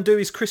go and do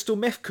his crystal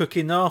meth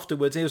cooking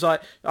afterwards. He was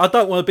like, I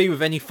don't want to be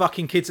with any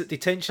fucking kids at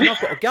detention.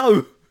 I've got to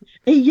go.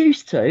 He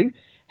used to.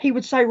 He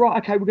would say, right,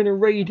 okay, we're going to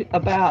read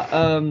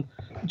about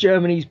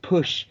Germany's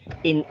push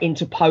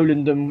into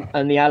Poland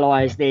and the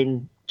Allies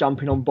then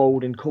jumping on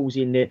board and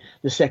causing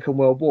the Second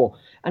World War.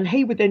 And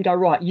he would then go,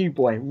 right, you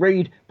boy,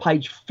 read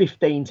page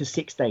 15 to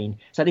 16.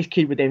 So this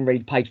kid would then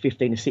read page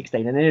 15 to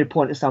 16. And then he'd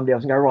point to somebody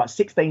else and go, right,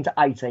 16 to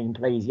 18,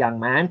 please, young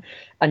man.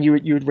 And you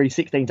would read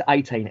 16 to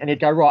 18. And he'd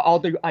go, right, I'll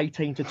do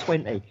 18 to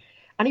 20.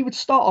 And he would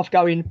start off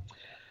going,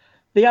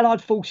 the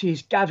Allied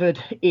forces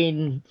gathered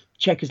in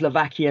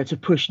Czechoslovakia to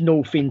push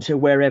north into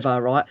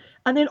wherever, right?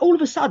 And then all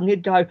of a sudden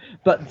he'd go,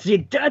 but the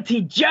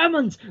dirty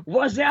Germans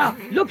was there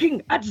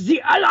looking at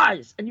the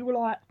Allies. And you were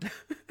like,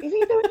 is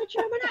he doing a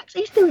German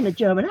accent? He's doing a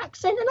German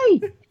accent,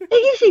 isn't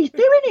he? He's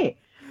doing it.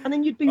 And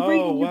then you'd be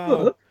reading your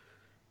book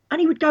and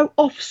he would go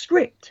off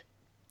script.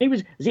 He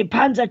was, the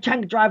Panzer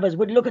tank drivers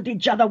would look at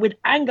each other with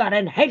anger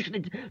and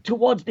hatred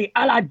towards the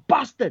Allied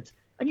bastards.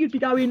 And you'd be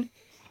going,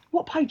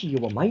 what page are you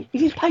on, mate?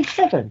 Is this page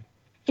 7?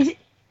 Is it?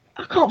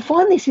 I can't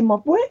find this in my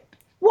book.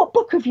 What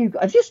book have you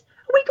got? Have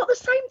we got the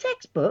same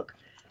textbook?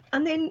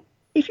 And then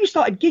if you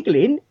started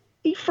giggling,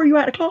 he threw you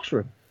out of the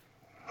classroom.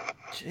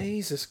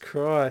 Jesus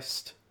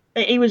Christ.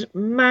 He was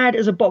mad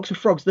as a box of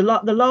frogs. The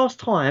last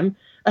time,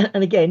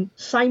 and again,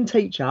 same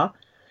teacher,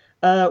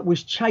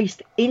 was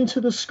chased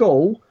into the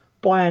school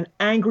by an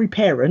angry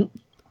parent,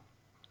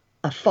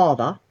 a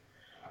father,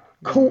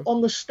 caught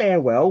on the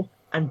stairwell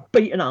and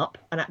beaten up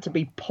and had to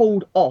be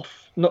pulled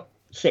off, not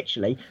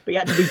sexually, but you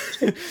had to be.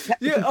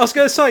 Yeah, I was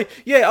going to say,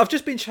 yeah, I've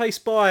just been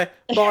chased by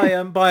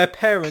a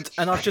parent,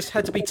 and I've just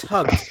had to be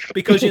tugged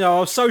because, you know,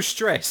 I was so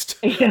stressed.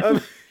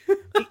 It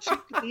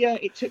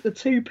took the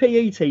 2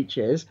 PE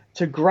teachers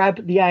to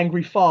grab the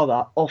angry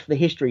father off the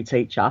history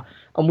teacher,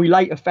 and we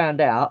later found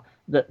out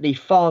that the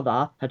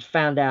father had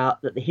found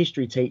out that the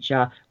history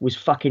teacher was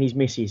fucking his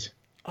missus.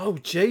 Oh,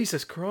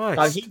 Jesus Christ.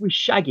 So he was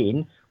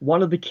shagging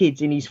one of the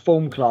kids in his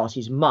form class,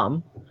 his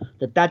mum.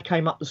 The dad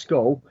came up to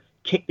school,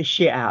 kicked the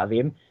shit out of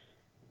him.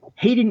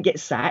 He didn't get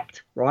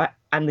sacked, right?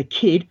 And the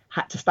kid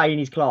had to stay in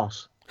his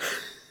class.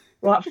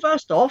 Right,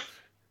 first off,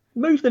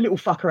 move the little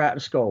fucker out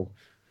of school.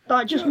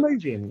 Like, just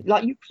move him.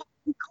 Like, you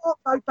can't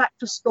go back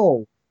to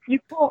school. You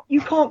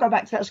can't go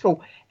back to that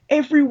school.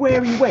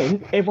 Everywhere he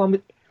went, everyone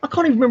was, I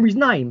can't even remember his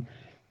name.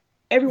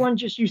 Everyone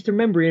just used to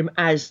remember him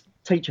as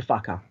teacher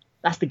fucker.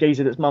 That's the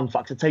geezer that's mum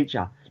fucks a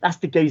teacher. That's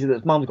the geezer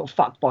that's mum got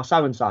fucked by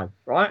so-and-so,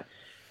 right?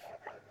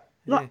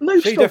 Like,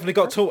 move she schools, definitely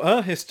got taught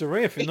her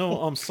history, if you know what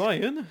I'm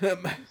saying.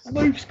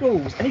 Move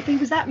schools. And if he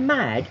was that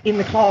mad in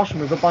the classroom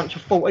with a bunch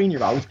of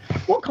 14-year-olds,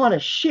 what kind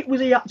of shit was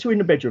he up to in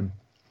the bedroom?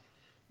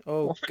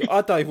 Oh, God,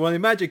 I don't even want to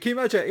imagine. Can you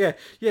imagine?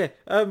 Yeah.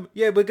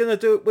 We're gonna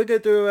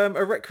do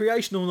a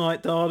recreational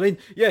night, darling.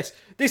 Yes,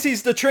 this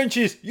is the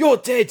trenches. You're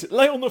dead.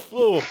 Lay on the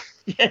floor.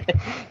 Yeah,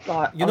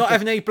 like, You're not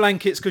having any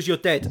blankets because you're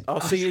dead.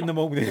 I'll see you in the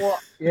morning. What?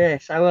 Yeah.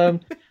 So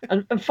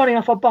and funny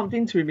enough, I bumped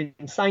into him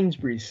in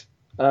Sainsbury's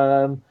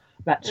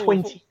about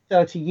 20,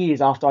 30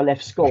 years after I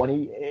left school,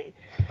 and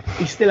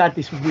he still had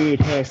this weird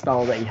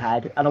hairstyle that he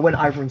had, and I went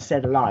over and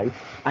said hello,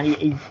 and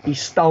he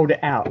stoled it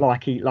out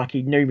like he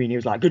knew me, and he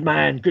was like, good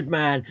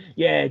man,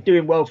 yeah,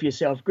 doing well for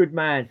yourself, good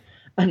man.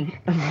 And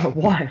my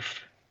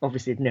wife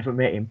obviously had never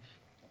met him.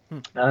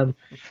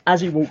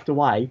 As he walked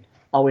away,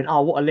 I went,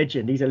 oh, what a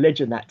legend, he's a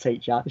legend, that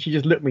teacher. And she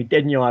just looked me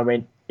dead in the eye and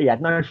went, he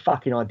had no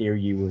fucking idea who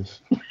you was.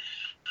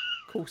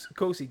 Of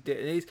course he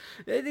did.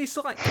 It's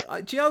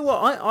like, do you know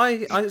what?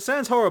 It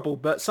sounds horrible,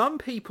 but some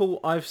people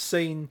I've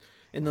seen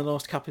in the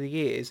last couple of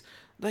years,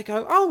 they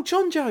go, "Oh,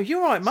 John Joe,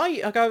 you're right,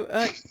 mate." I go,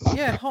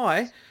 "Yeah,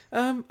 hi.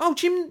 Oh,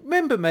 do you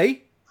remember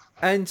me?"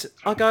 And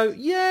I go,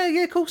 "Yeah,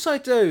 of course I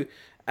do."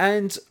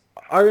 And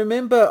I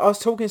remember I was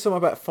talking to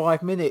someone about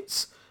 5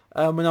 minutes.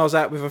 When I was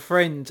out with a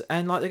friend,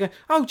 and like they go,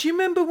 "Oh, do you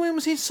remember when I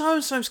was in so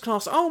and so's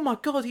class? Oh my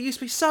god, it used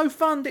to be so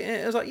fun, didn't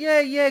it?" I was like,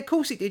 "Yeah, of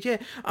course it did, yeah."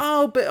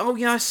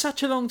 It's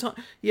such a long time.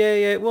 Yeah,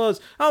 it was.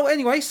 Oh,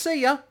 anyway,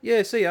 see ya.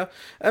 Yeah, see ya.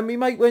 And my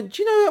mate went,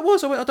 "Do you know who that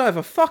was?" I went, "I don't have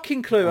a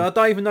fucking clue. I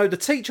don't even know the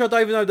teacher. I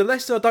don't even know the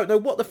lesson. I don't know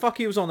what the fuck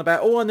he was on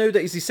about. All I knew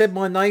that is he said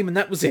my name, and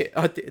that was it.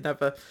 I didn't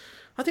have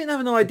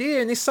an idea,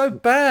 and it's so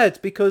bad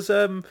because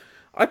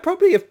I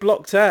probably have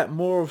blocked out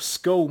more of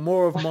school,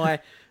 more of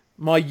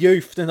my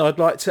youth than I'd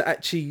like to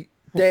actually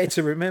dare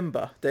to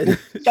remember.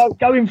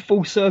 Going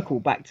full circle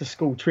back to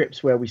school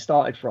trips where we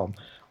started from,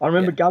 I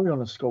remember going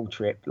on a school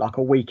trip, like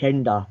a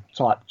weekender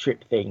type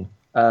trip thing,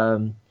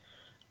 and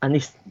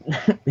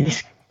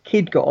this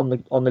kid got on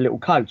the little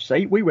coach. So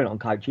we went on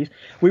coaches.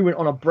 We went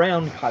on a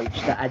brown coach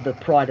that had the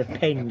Pride of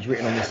Penge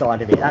written on the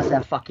side of it. That's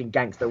how fucking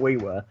gangster we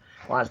were.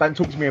 Right, so don't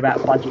talk to me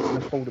about budgets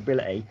and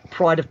affordability.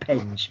 Pride of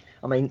Penge.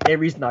 I mean,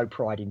 there is no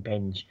pride in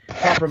Penge,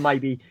 apart from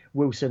maybe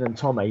Wilson and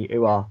Tommy,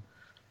 who are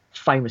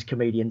famous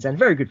comedians and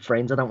very good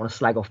friends. I don't want to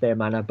slag off their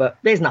manner, but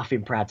there's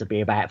nothing proud to be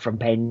about from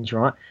Penge,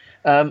 right?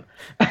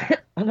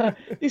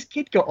 This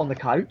kid got on the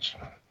coach,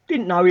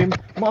 didn't know him.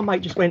 My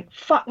mate just went,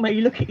 "Fuck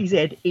me, look at his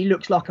head. He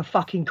looks like a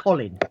fucking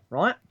Colin,"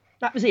 right?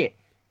 That was it,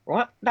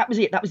 right? That was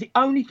it. That was the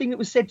only thing that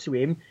was said to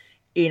him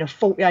in a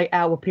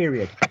 48-hour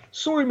period.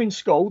 Saw him in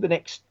school the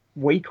next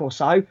week or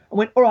so and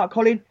went, "All right,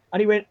 Colin."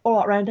 And he went, "All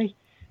right, Randy."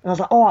 And I was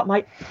like, "All right,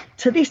 mate."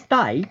 To this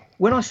day,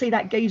 when I see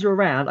that geezer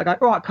around, I go,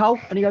 "All right, Cole."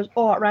 And he goes,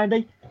 "All right,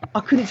 Randy." I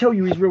couldn't tell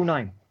you his real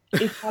name.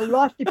 If my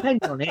life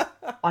depended on it,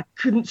 I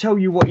couldn't tell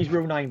you what his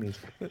real name is.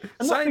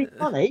 And not being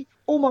funny,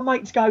 all my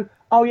mates go,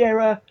 "Oh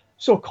yeah,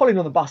 saw Colin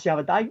on the bus the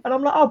other day." And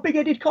I'm like, "Oh,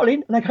 big-headed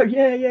Colin." And they go,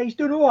 yeah, he's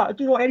doing all right.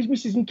 Doing all right. His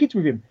missus and kids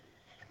with him.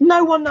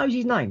 No one knows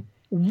his name.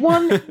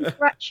 One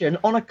interaction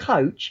on a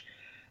coach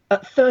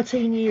at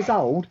 13 years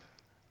old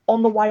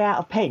on the way out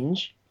of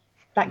Penge,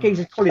 that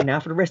geezer's Colin now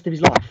for the rest of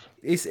his life.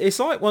 It's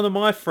like one of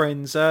my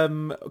friends,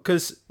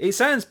 because it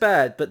sounds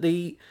bad, but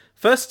the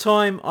first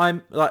time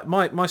I'm like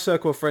my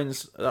circle of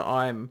friends that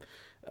I'm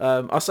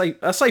I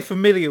say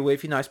familiar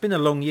with, it's been a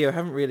long year. I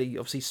haven't really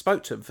obviously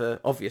spoke to him for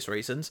obvious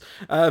reasons.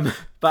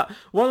 But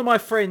one of my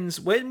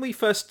friends, when we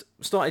first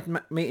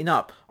started meeting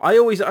up, I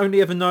always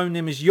only ever known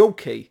him as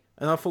Yorkie.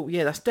 And I thought,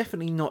 yeah, that's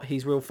definitely not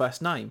his real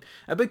first name.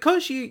 And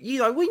because you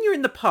know, when you're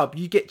in the pub,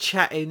 you get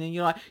chatting and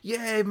you're like,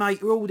 "Yeah,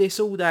 mate, we're all this,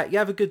 all that." You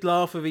have a good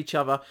laugh with each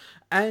other.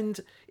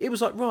 And it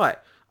was like, right,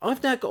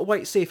 I've now got to wait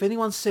to see if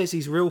anyone says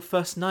his real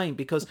first name,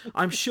 because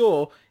I'm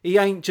sure he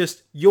ain't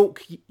just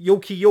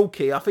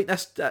Yorkie.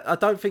 I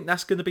don't think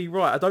that's going to be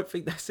right. I don't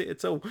think that's it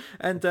at all.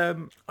 And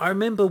I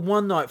remember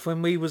one night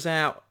when we was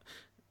out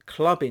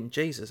clubbing,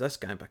 Jesus, that's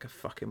going back a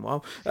fucking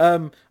while.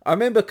 I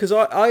remember because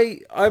I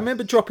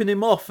remember dropping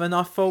him off, and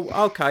I thought,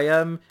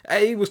 okay,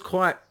 he was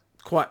quite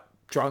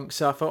drunk,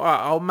 so I thought, all right,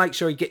 I'll make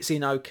sure he gets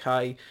in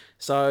okay.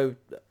 So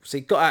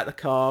he got out of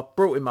the car,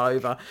 brought him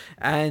over,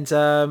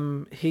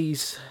 and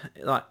he's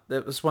like,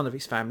 there was one of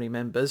his family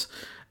members,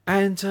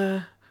 and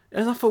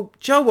I thought,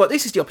 Joe, what?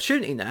 This is the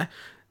opportunity now.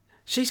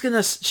 She's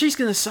gonna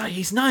say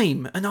his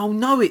name, and I'll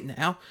know it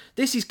now.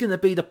 This is gonna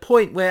be the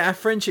point where our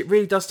friendship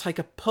really does take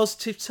a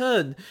positive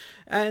turn.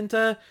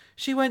 And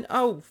she went,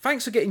 "Oh,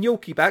 thanks for getting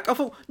Yorkie back." I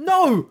thought,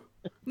 no,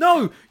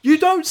 you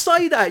don't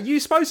say that.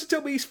 You're supposed to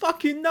tell me his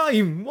fucking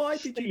name. Why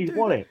did you do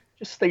that?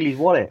 Just steal his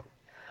wallet.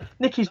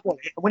 Nick his wallet.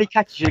 When he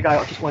catches you, go,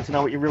 "I just wanted to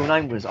know what your real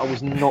name was. I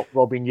was not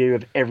robbing you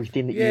of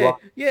everything that you are."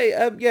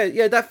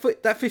 Yeah.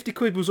 That 50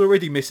 quid was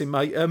already missing,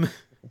 mate.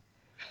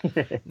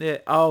 Yeah.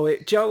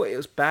 Joe, it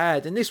was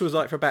bad, and this was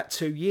like for about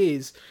 2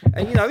 years.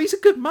 And he's a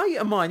good mate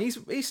of mine.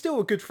 He's still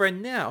a good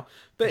friend now.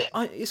 But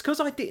it's because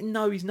I didn't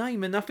know his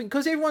name and nothing.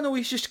 Because everyone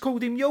always just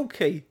called him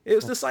Yorkie. It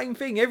was the same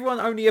thing. Everyone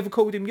only ever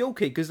called him Yorkie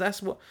because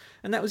that's what,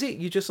 and that was it.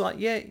 You just like,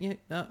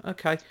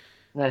 okay.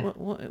 No.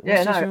 What's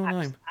his real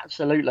name?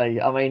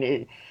 Absolutely. I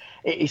mean,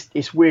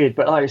 it's weird,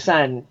 but like I was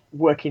saying,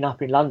 working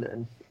up in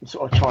London,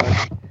 sort of trying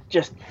to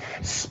just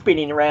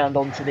spinning around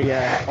onto the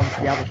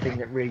other thing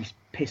that really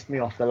pissed me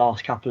off the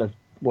last couple of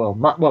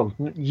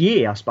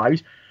year, I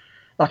suppose.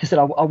 Like I said,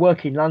 I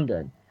work in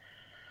London,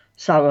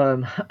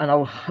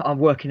 I'm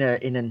working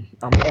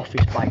I'm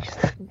office based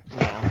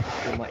now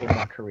in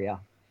my career,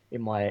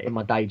 in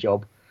my day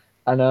job,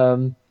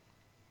 and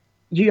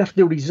you have to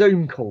do all these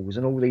Zoom calls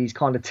and all these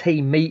kind of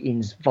team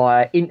meetings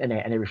via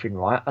internet and everything,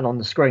 right? And on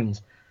the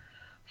screens.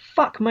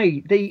 Fuck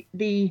me,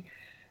 the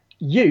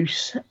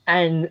use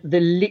and the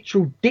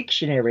literal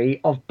dictionary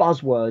of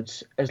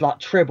buzzwords has like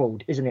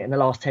trebled, isn't it, in the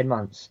last 10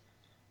 months?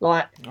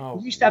 Like we Oh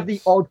used to have the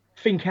yes. odd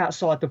think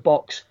outside the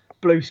box,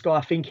 blue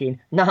sky thinking.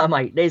 Nah,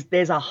 mate,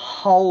 there's a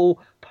whole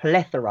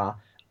plethora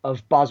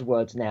of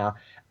buzzwords now,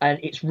 and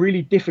it's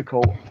really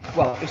difficult.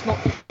 Well, it's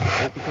not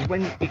difficult because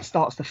when it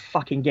starts to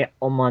fucking get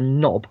on my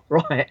knob,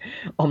 right?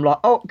 I'm like,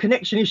 oh,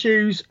 connection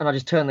issues, and I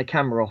just turn the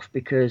camera off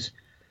because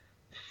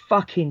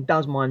fucking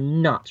does my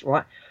nuts,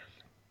 right?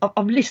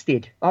 I've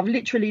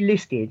literally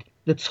listed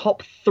the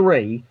top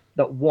three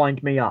that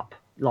wind me up.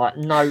 Like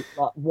no,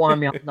 like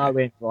wind me up no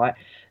end, right?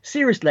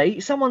 Seriously,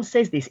 someone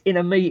says this in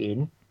a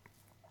meeting,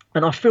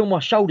 and I feel my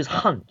shoulders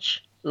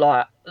hunch.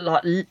 Like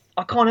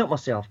I can't help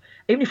myself.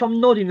 Even if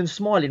I'm nodding and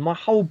smiling, my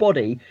whole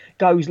body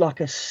goes like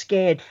a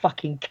scared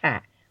fucking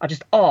cat. I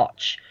just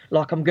arch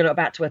like I'm gonna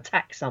about to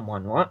attack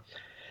someone, right?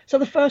 So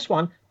the first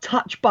one,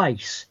 touch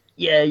base.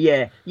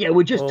 Yeah.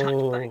 We'll just touch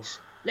Oh. base.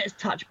 Let's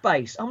touch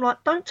base. I'm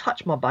like, don't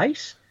touch my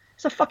base.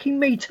 It's a fucking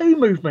Me Too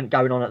movement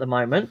going on at the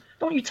moment.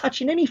 Don't want you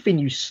touching anything,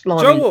 you Do you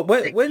slimy know what?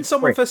 When sexy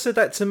someone prick. first said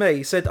that to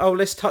me, said, "Oh,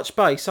 let's touch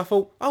base," I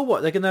thought, "Oh,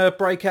 what? They're gonna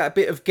break out a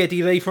bit of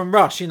Geddy Lee from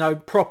Rush,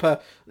 proper.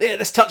 Yeah,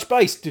 let's touch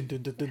base." Dun,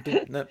 dun, dun, dun,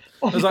 dun. No.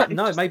 Oh, I was no, like,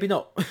 "No, maybe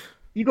not."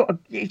 you got.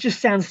 It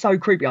just sounds so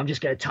creepy. I'm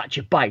just going to touch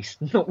your base,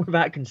 not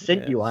without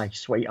consent, Yeah. you are,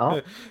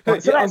 sweetheart.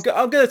 Right, so Yeah, that's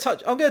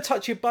I'm gonna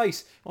touch your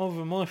base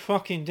over my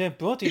fucking dead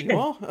body. You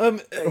are. Well,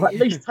 at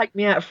least take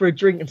me out for a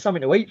drink and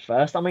something to eat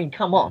first. I mean,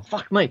 come on,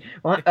 fuck me,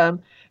 right?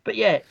 But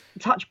yeah,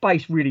 touch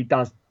base really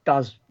does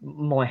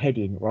my head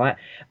in, right?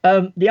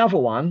 The other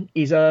one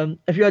is have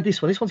you heard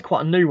this one? This one's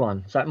quite a new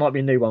one, so it might be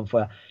a new one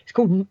for you. It's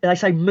called they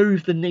say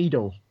move the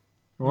needle,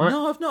 right?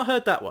 No, I've not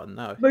heard that one.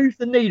 No. Move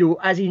the needle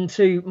as in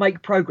to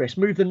make progress.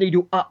 Move the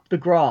needle up the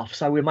graph,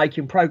 so we're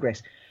making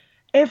progress.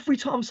 Every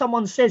time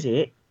someone says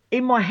it,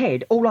 in my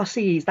head, all I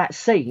see is that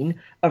scene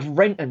of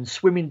Renton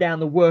swimming down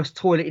the worst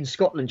toilet in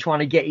Scotland trying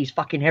to get his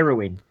fucking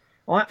heroin.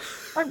 Right?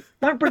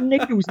 Don't bring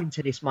needles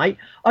into this, mate.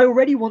 I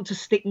already want to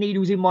stick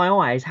needles in my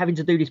eyes having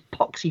to do this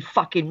poxy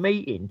fucking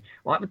meeting.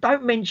 Right? But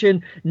don't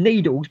mention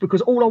needles because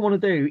all I want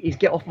to do is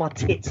get off my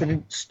tits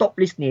and stop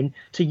listening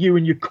to you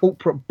and your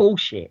corporate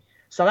bullshit.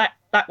 So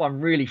that one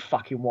really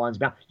fucking winds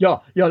me up. Yeah,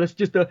 let's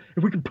just if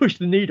we can push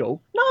the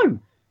needle. No,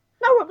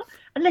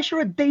 unless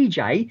you're a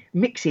DJ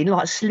mixing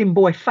like Slim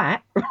Boy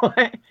Fat,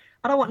 right?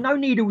 I don't want no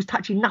needles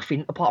touching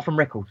nothing apart from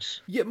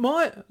records. Yeah,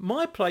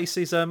 my place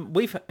is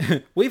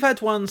we've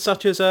had one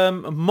such as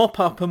mop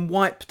up and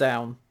wipe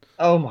down.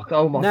 Oh my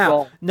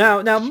Now,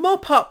 god. now,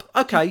 mop up.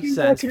 Okay, You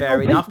sounds work in an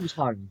fair old enough. people's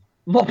home.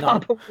 Mop No,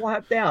 up and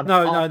wipe down.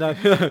 no, Oh, no,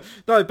 no,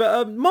 no.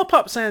 But mop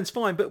up sounds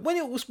fine. But when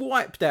it was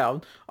wipe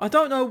down, I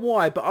don't know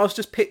why, but I was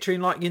just picturing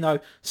like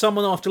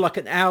someone after like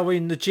an hour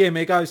in the gym.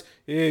 It goes,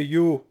 "Here,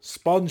 you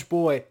sponge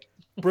boy,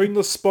 bring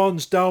the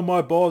sponge down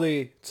my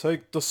body.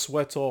 Take the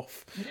sweat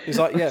off." He's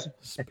like, "Yeah."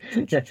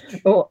 yeah.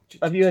 Oh,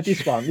 have you heard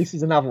this one? This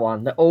is another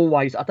one that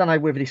always. I don't know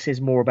whether this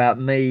says more about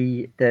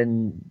me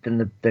than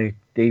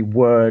the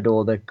word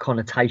or the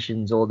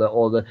connotations or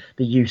the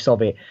use of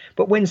it.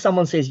 But when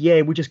someone says,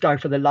 "Yeah, we'll just go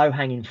for the low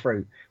hanging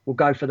fruit," we'll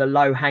go for the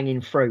low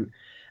hanging fruit.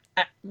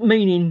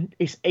 Meaning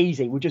it's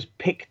easy. We'll just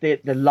pick the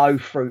low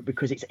fruit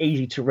because it's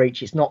easy to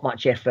reach. It's not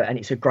much effort and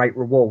it's a great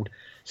reward.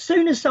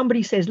 Soon as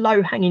somebody says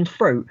low hanging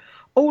fruit,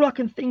 all I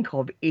can think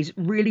of is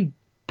really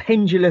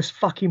pendulous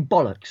fucking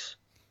bollocks.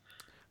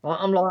 Right?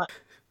 I'm like,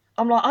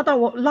 I don't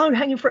want low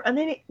hanging fruit, and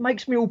then it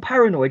makes me all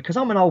paranoid because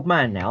I'm an old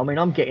man now. I mean,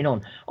 I'm getting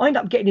on. I end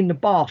up getting in the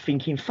bar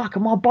thinking, "Fuck, are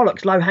my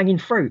bollocks low hanging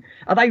fruit?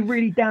 Are they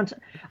really down to?"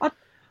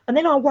 And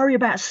then I worry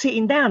about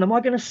sitting down. Am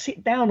I going to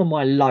sit down on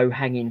my low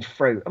hanging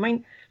fruit? I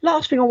mean,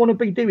 last thing I want to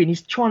be doing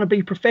is trying to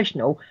be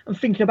professional and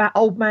thinking about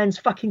old man's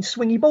fucking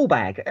swingy ball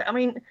bag. I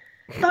mean,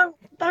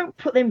 don't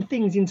put them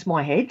things into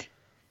my head.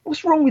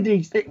 What's wrong with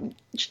these? But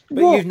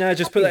What? you've now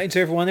just put that into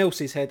everyone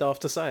else's head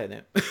after saying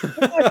it.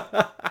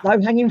 Low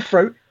hanging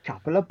fruit,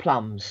 couple of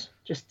plums,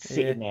 just Yeah.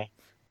 sitting there,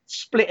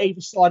 split either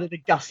side of the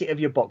gusset of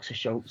your boxer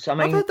shorts. I I've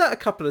mean, had that a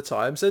couple of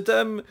times,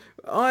 and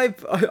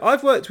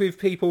I've worked with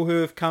people who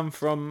have come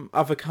from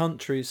other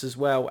countries as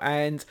well,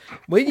 and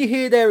when you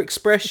hear their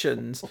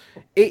expressions,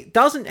 it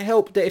doesn't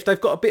help that if they've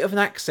got a bit of an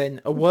accent,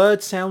 a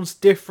word sounds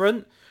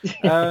different.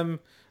 Like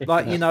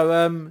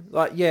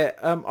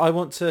I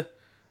want to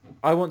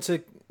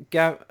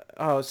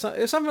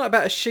something like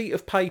about a sheet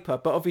of paper,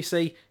 but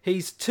obviously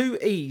he's two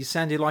E's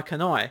sounded like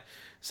an I.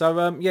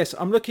 So yes,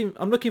 I'm looking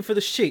for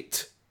the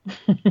shit.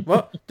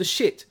 What? The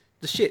shit.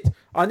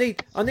 I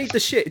need the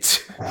shit.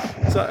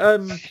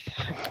 So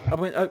I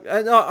went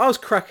and I was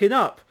cracking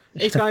up.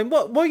 He's going,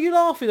 what are you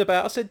laughing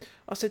about? I said,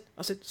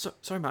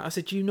 sorry, mate. I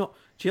said, do you not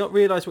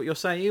realise what you're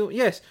saying?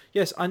 Yes,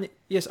 I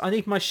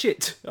need my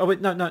shit. I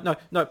went,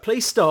 no,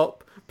 please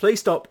stop,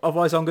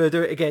 otherwise I'm going to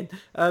do it again.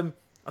 I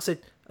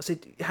I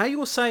said, how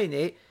you're saying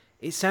it,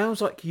 it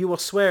sounds like you are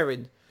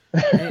swearing.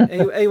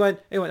 He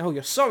went, oh,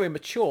 you're so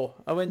immature.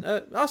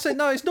 I said,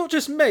 no, it's not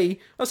just me.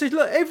 I said,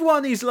 look,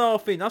 everyone is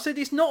laughing. I said,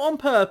 it's not on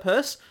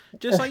purpose.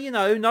 Just so you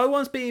know, no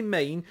one's being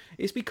mean.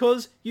 It's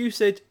because you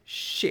said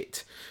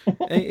shit.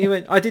 He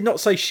went, I did not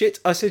say shit.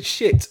 I said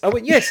shit. I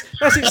went, yes,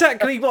 that's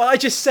exactly what I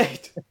just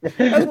said.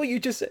 That's what you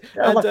just said.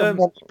 Sounds like a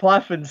Monty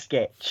Python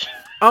sketch.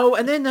 Oh,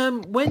 and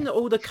then when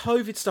all the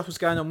COVID stuff was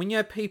going on, when you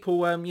had people,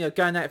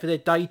 going out for their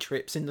day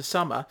trips in the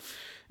summer,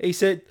 he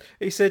said,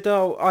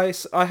 oh,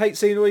 I hate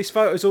seeing all these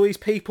photos, all these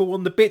people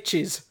on the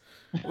bitches,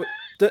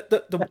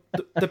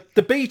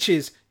 the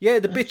beaches, yeah,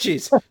 the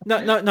bitches.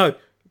 No,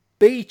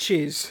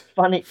 beaches.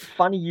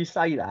 Funny you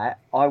say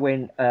that. I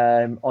went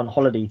on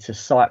holiday to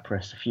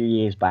Cyprus a few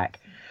years back,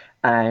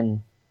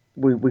 and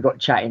we got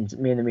chatting.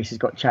 Me and the missus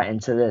got chatting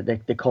to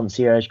the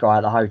concierge guy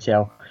at the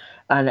hotel.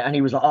 And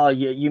he was like, oh,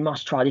 you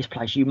must try this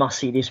place. You must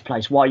see this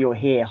place. While you're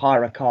here,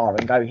 hire a car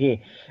and go here.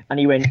 And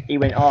he went,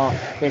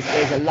 oh,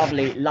 there's a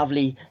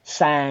lovely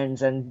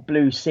sands and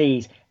blue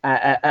seas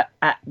at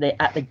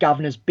the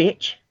Governor's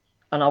Bitch.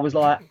 And I was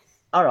like,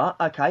 all right,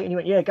 okay. And he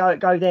went, yeah,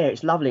 go there.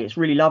 It's lovely. It's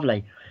really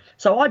lovely.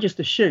 So I just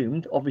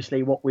assumed,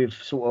 obviously, what we've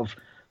sort of,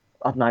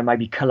 I don't know,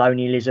 maybe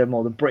colonialism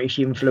or the British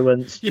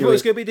influence. You thought it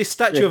was going to be this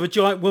statue of a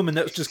giant woman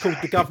that was just called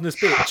the Governor's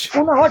Bitch.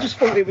 Well, no, I just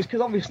thought it was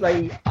because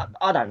obviously,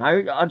 I don't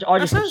know.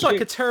 That sounds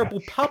like a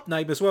terrible pub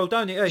name as well,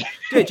 don't it? Hey,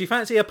 yeah, do you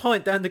fancy a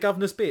pint down the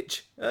Governor's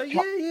Bitch?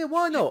 Yeah,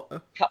 why not?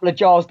 A couple of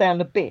jars down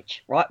the bitch,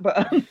 right?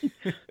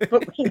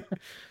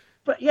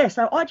 But yeah,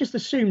 so I just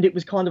assumed it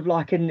was kind of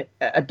like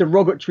a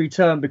derogatory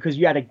term because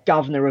you had a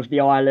governor of the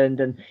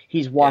island and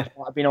his wife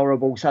might have been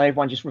horrible, so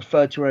everyone just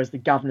referred to her as the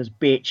Governor's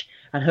Bitch,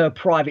 and her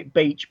private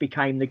beach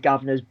became the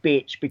Governor's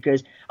Bitch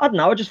because, I don't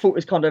know, I just thought it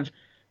was kind of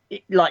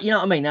like, you know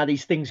what I mean? Now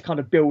these things kind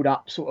of build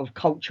up sort of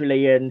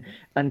culturally and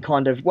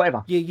kind of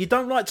whatever. Yeah, you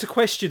don't like to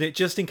question it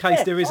just in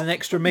case there is an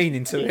extra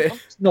meaning to it.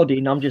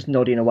 I'm just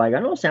nodding away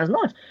going, oh, sounds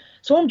nice.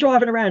 So I'm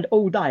driving around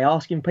all day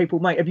asking people,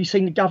 mate, have you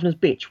seen the Governor's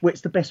Bitch?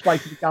 What's the best way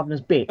to the Governor's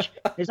Bitch?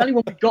 There's only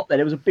when we got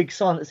there was a big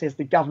sign that says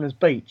the Governor's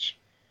Beach.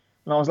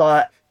 And I was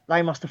like,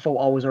 they must have thought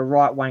I was a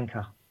right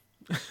wanker.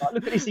 Like,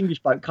 look at this English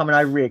bloke coming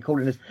over here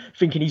calling us,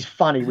 thinking he's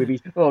funny with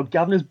his,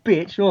 Governor's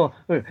Bitch,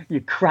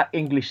 you crap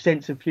English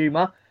sense of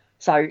humour.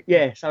 So,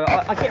 yeah,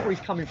 I get where he's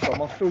coming from.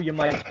 I feel your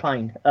mate's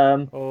pain,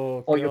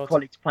 or your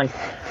colleague's pain.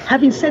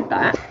 Having said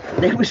that,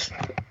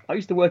 I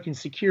used to work in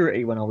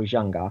security when I was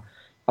younger,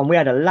 and we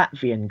had a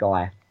Latvian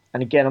guy,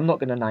 and again, I'm not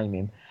going to name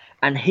him,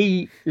 and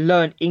he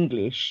learned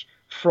English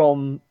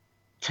from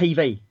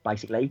TV,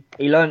 basically.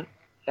 He learned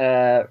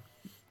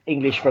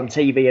English from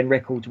TV and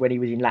records when he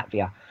was in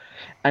Latvia.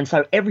 And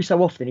so every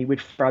so often he would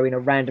throw in a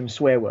random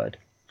swear word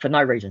for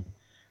no reason,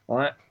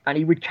 right? And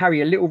he would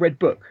carry a little red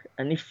book,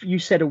 and if you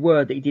said a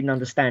word that he didn't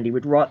understand, he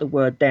would write the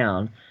word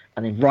down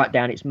and then write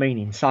down its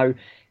meaning so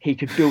he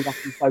could build up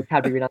his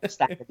vocabulary and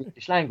understand the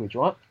English language,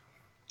 right?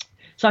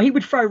 So he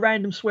would throw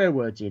random swear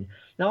words in.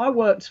 Now, I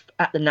worked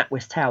at the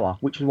NatWest Tower,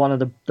 which was one of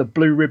the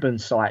blue ribbon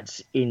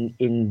sites in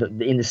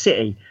the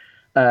city,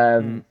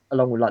 along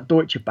with like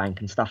Deutsche Bank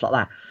and stuff like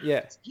that.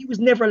 Yeah. He was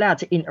never allowed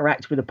to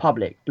interact with the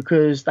public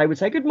because they would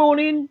say, good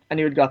morning, and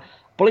he would go,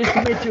 please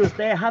come to us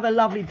there, have a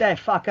lovely day,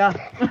 fucker.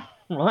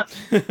 Right?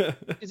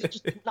 Because it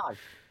just didn't know.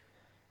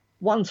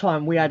 One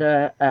time we had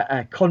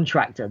a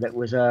contractor that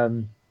was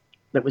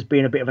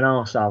being a bit of an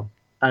arsehole,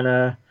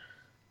 and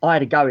I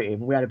had a go at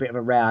him. We had a bit of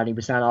a row, and he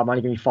was saying, I'm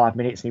only giving you 5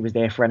 minutes, and he was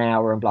there for an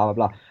hour, and blah, blah,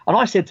 blah. And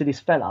I said to this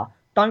fella,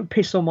 don't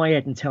piss on my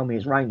head and tell me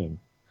it's raining.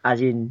 As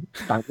in,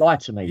 don't lie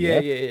to me.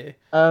 Yeah.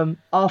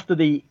 After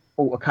the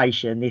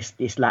altercation, this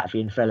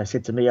Latvian fella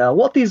said to me,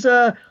 what is,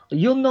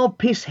 you know,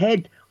 piss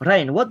head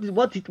rain? What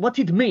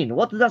it mean?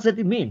 What does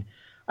it mean?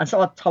 And so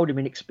I told him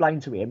and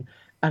explained to him,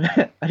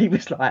 and he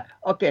was like,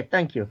 okay,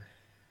 thank you.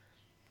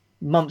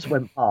 Months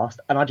went past,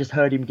 and I just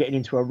heard him getting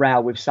into a row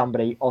with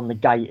somebody on the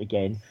gate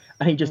again.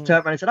 And he just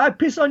turned around and said, I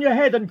piss on your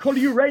head and call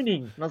you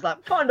raining. And I was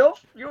like, kind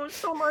of. You're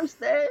almost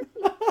there.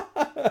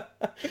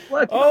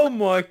 Oh,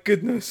 my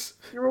goodness.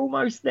 You're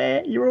almost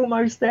there.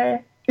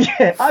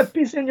 Yeah, I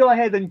piss in your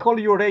head and call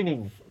you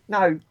raining.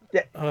 No.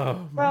 Yeah.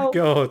 Oh, my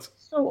God.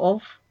 Sort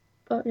of.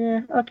 But,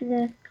 yeah, okay,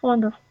 yeah,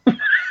 kind of.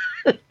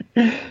 But,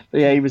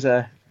 yeah, he was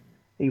a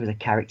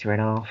character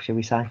and a half, shall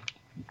we say.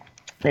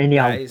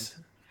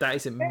 That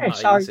is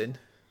amazing.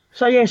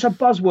 So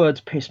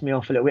buzzwords piss me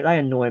off a little bit. They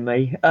annoy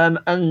me.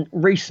 And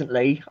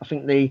recently, I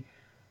think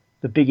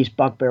the biggest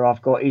bugbear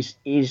I've got is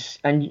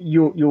and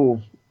you're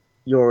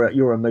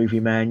a movie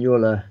man.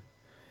 You'll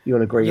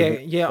agree. Yeah, with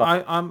it. yeah.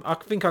 I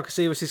think I can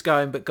see where this is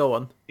going, but go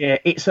on. Yeah,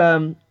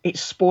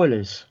 it's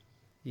spoilers.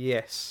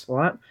 Yes.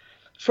 Right.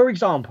 For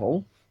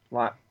example,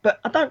 right.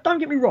 But don't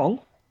get me wrong.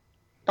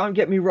 Don't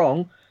get me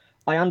wrong.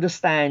 I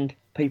understand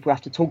people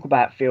have to talk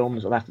about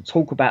films or they have to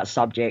talk about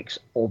subjects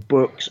or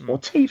books or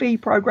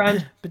TV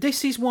programs. But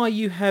this is why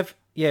you have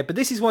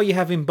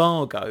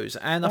embargoes,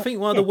 and I think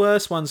one of the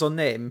worst ones on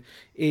them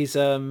is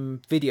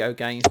video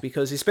games,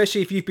 because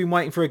especially if you've been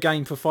waiting for a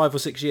game for 5 or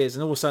 6 years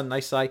and all of a sudden they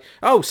say,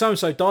 oh, so and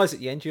so dies at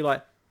the end, you're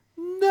like,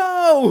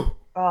 no,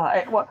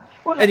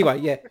 Anyway,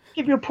 yeah.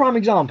 Give you a prime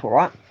example,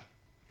 right?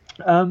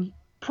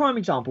 Prime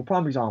example.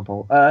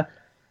 I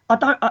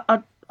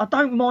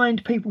don't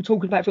mind people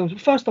talking about films.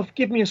 But first off,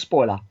 give me a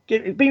spoiler.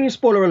 Give me a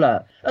spoiler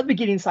alert at the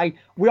beginning. Say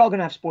we are going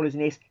to have spoilers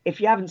in this.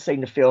 If you haven't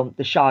seen the film,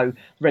 the show,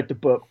 read the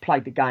book,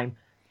 played the game,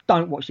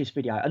 don't watch this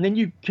video, and then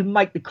you can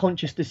make the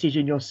conscious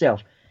decision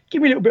yourself.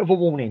 Give me a little bit of a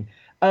warning.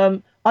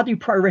 I do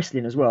pro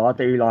wrestling as well. I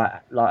do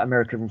like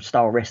American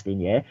style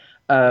wrestling, yeah.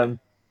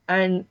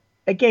 And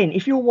again,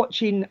 if you're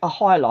watching a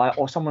highlight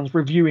or someone's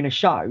reviewing a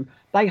show,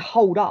 they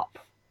hold up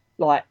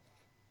like,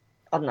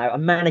 I don't know, a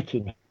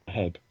mannequin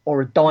head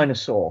or a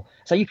dinosaur.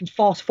 So you can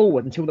fast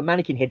forward until the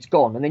mannequin head's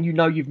gone and then you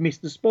know you've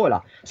missed the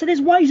spoiler. So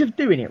there's ways of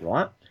doing it,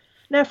 right?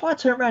 Now, if I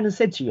turn around and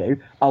said to you,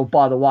 oh,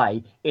 by the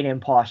way, in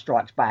Empire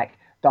Strikes Back,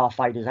 Darth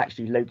Vader's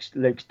actually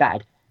Luke's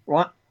dad,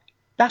 right?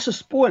 That's a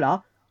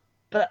spoiler.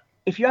 But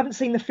if you haven't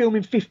seen the film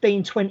in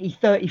 15, 20,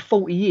 30,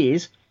 40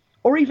 years,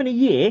 or even a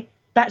year,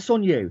 that's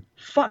on you.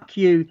 Fuck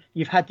you.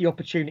 You've had the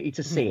opportunity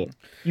to see it.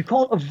 You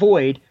can't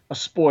avoid a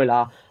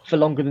spoiler for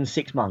longer than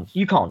 6 months.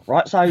 You can't,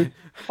 right? So,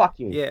 fuck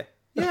you. Yeah.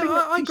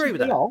 I agree with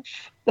that.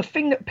 The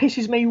thing that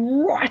pisses me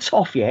right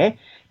off, yeah,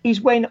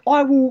 is when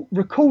I will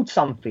record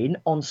something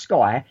on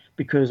Sky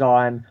because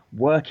I'm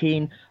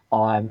working,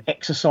 I'm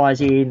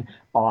exercising,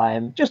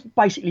 I'm just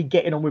basically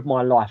getting on with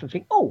my life and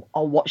think, oh,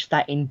 I'll watch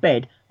that in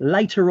bed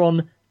later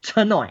on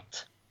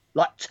tonight.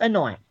 Like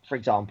tonight, for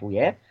example,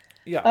 yeah?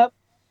 Yeah.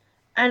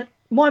 And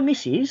my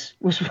missus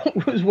was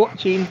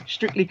watching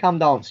Strictly Come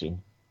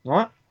Dancing,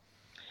 right?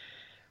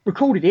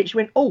 Recorded it. She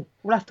went, oh,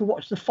 we'll have to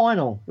watch the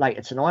final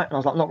later tonight. And I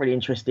was like, not really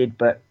interested,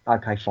 but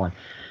okay, fine.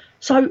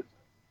 So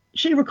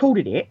she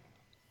recorded it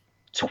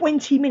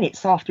 20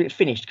 minutes after it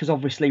finished, because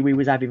obviously we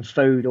was having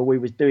food or we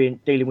was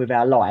dealing with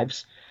our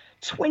lives.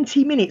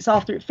 20 minutes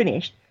after it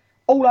finished,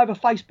 all over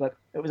Facebook.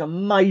 It was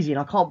amazing.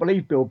 I can't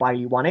believe Bill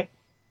Bailey won it.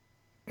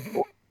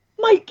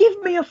 Mate,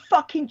 give me a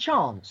fucking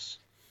chance.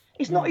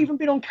 It's not even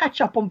been on catch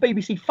up on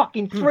BBC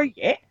fucking 3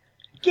 yet.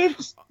 Give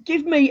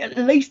me at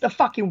least a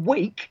fucking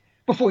week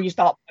before you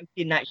start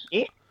posting that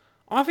shit.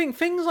 I think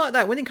things like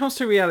that, when it comes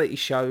to reality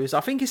shows, I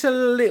think it's a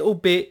little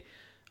bit,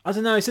 I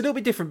don't know, it's a little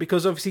bit different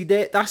because obviously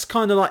that's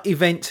kind of like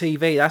event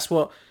TV. That's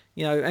what,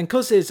 you know, and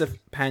because there's a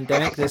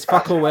pandemic, there's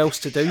fuck all else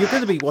to do. You're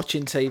going to be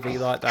watching TV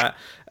like that.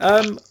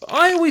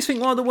 I always think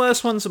one of the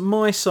worst ones on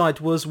my side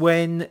was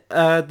when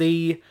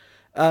the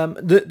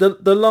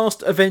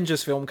last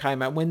Avengers film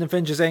came out, when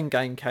Avengers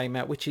Endgame came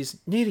out, which is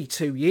nearly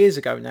 2 years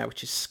ago now,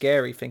 which is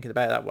scary thinking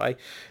about it that way.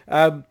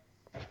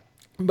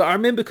 But I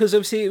remember because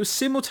obviously it was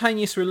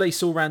simultaneous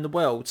release all around the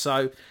world.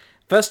 So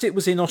first it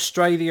was in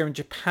Australia and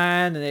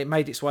Japan, and it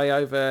made its way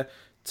over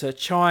to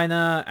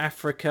China,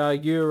 Africa,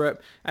 Europe,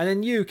 and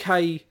then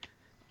UK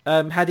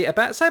had it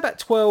about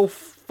 12,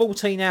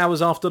 14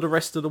 hours after the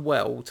rest of the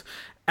world.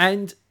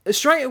 And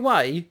straight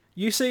away,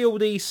 you see all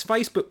these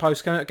Facebook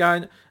posts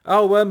going,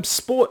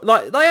 oh,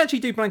 like they actually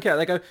do blank out.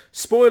 They go,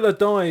 spoiler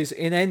dies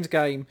in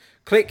Endgame.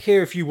 Click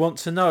here if you want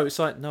to know. It's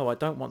like, no, I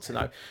don't want to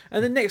know.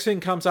 And the next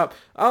thing comes up,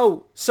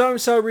 oh,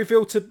 so-and-so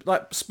revealed to,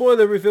 like,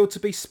 spoiler revealed to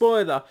be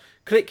spoiler.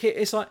 Click here.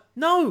 It's like,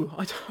 no,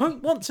 I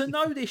don't want to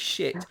know this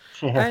shit.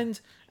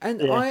 And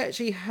I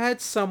actually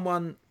had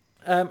someone,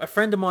 a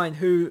friend of mine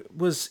who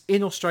was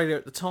in Australia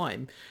at the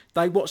time.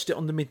 They watched it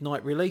on the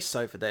midnight release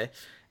over there.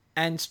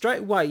 And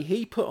straight away,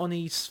 he put on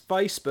his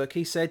Facebook,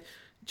 he said,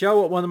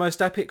 Joe, one of the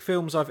most epic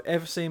films I've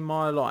ever seen in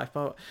my life.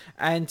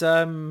 And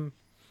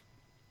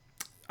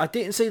I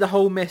didn't see the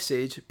whole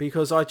message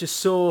because I just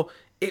saw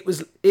it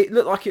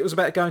looked like it was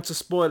about going to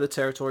spoiler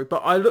territory.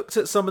 But I looked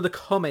at some of the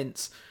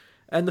comments,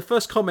 and the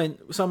first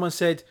comment, someone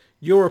said,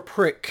 you're a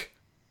prick.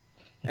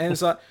 And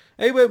it's like,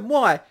 he went,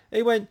 why?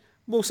 He went,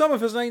 well, some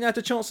of us ain't had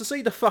a chance to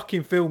see the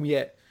fucking film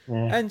yet.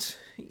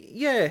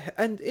 Yeah.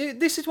 And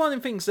this is one of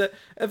the things that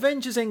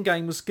Avengers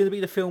Endgame was going to be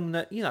the film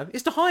that, you know,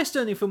 it's the highest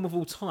earning film of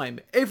all time.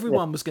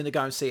 Everyone was going to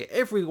go and see it.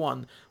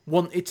 Everyone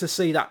wanted to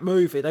see that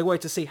movie. They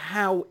wanted to see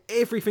how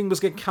everything was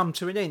going to come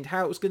to an end,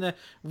 how it was going to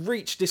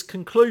reach this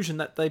conclusion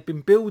that they've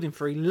been building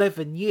for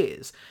 11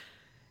 years.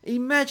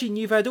 Imagine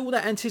you've had all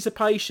that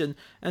anticipation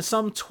and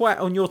some twat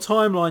on your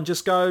timeline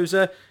just goes,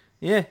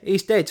 yeah,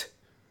 he's dead.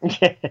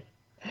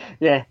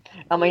 Yeah.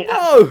 I mean...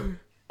 No!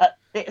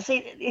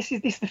 See, this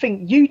is the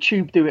thing.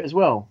 YouTube do it as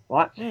well,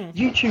 right?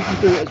 YouTube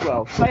can do it as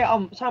well. Say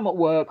I'm at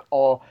work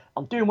or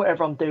I'm doing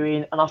whatever I'm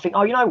doing, and I think,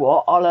 oh, you know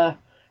what?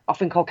 I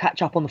think I'll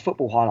catch up on the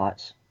football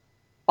highlights.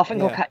 I'll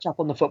catch up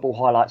on the football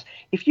highlights.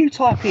 If you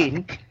type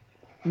in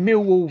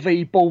Millwall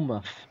v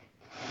Bournemouth,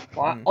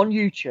 right, on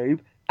YouTube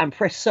and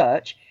press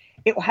search,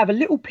 it will have a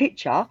little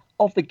picture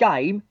of the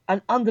game,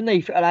 and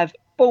underneath it'll have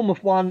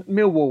Bournemouth 1,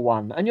 Millwall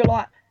 1, and you're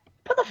like,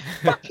 put the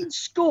fucking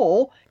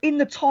score in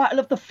the title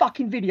of the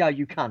fucking video,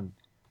 you cunt.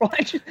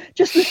 Right?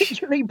 Just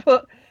literally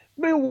put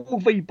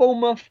Millwall v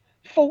Bournemouth,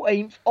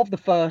 14th of the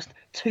 1st,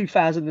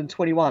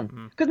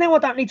 2021. Because now I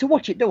don't need to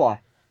watch it, do I?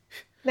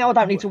 Now I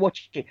don't need to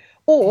watch it.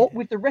 Or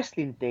with the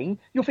wrestling thing,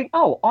 you'll think,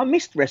 oh, I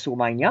missed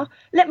WrestleMania.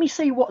 Let me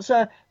see what's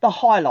the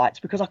highlights,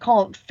 because I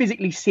can't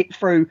physically sit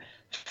through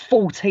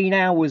 14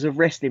 hours of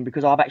wrestling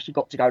because I've actually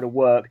got to go to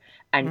work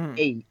and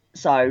eat.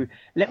 So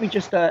let me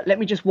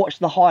just watch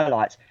the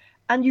highlights.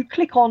 And you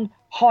click on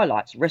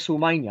highlights,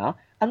 WrestleMania,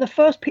 and the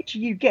first picture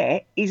you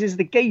get is as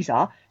the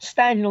geezer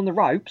standing on the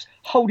ropes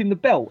holding the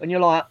belt, and you're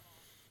like,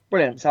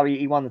 brilliant. So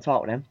he won the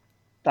title then.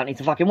 Don't need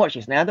to fucking watch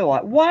this now, do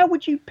I? Why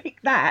would you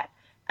pick that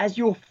as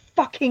your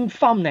fucking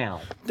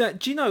thumbnail? Do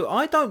you know,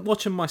 I don't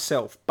watch them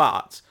myself,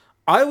 but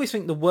I always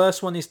think the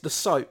worst one is the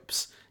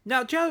soaps.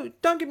 Now, Joe,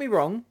 don't get me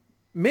wrong.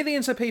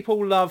 Millions of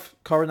people love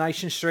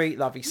Coronation Street,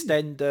 love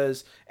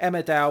EastEnders,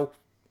 Emmerdale.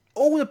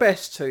 All the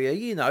best to you.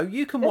 You know,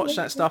 you can watch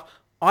that stuff.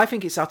 I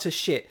think it's utter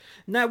shit.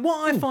 Now,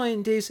 what I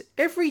find is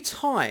every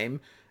time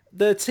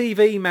the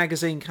TV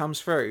magazine comes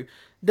through,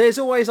 there's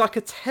always like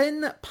a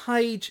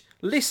 10-page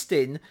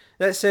listing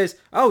that says,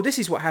 oh, this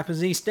is what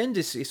happens in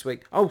EastEnders this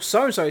week. Oh,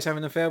 so-and-so is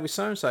having an affair with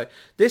so-and-so.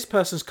 This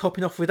person's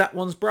copping off with that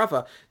one's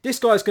brother. This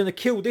guy's going to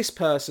kill this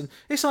person.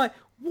 It's like,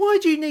 why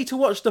do you need to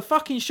watch the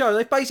fucking show?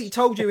 They've basically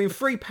told you in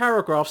 3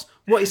 paragraphs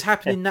what is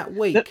happening that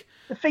week.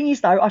 The thing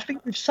is, though, I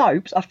think with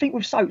soaps,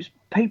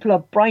 people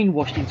are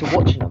brainwashed into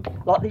watching them.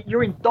 Like,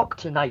 you're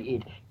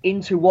indoctrinated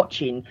into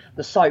watching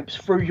the soaps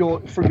through your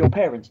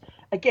parents.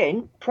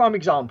 Again, prime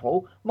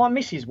example, my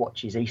missus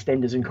watches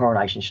EastEnders and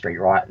Coronation Street,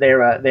 right?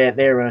 There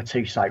are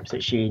 2 soaps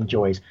that she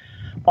enjoys.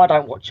 I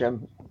don't watch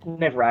them,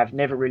 never have,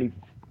 never really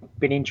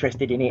been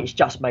interested in it. It's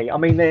just me. I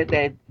mean,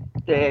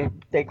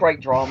 they're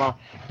great drama.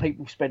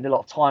 People spend a lot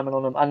of time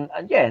on them,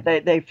 and yeah,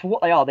 they for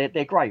what they are,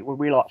 they're great.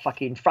 We're like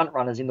fucking front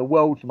runners in the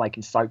world for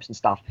making soaps and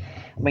stuff.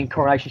 I mean,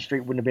 Coronation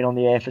Street wouldn't have been on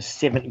the air for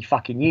 70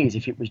 fucking years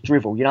if it was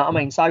drivel. You know what I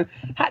mean? So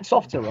hats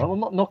off to them. I'm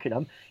not knocking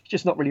them. It's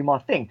just not really my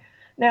thing.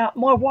 Now,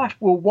 my wife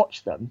will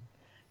watch them,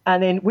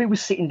 and then we were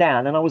sitting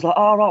down, and I was like,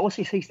 "Oh, right, what's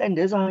this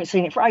EastEnders? I haven't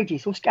seen it for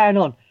ages. What's going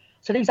on?"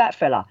 So who's that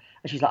fella?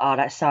 And she's like, "Oh,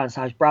 that's so and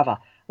so's brother."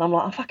 And I'm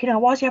like, "Oh, fucking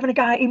hell, why is he having a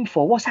go at him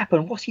for? What's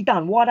happened? What's he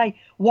done? Why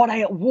are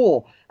they at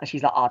war?" And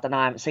she's like, "Oh, I don't know,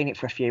 I haven't seen it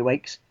for a few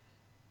weeks."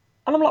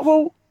 And I'm like,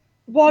 "Well,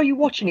 why are you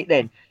watching it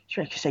then?" She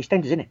went, "'Cause it's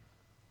EastEnders, isn't it?"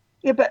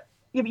 Yeah, but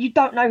you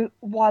don't know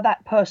why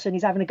that person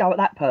is having a go at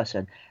that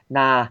person.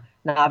 Nah,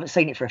 I haven't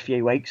seen it for a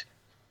few weeks.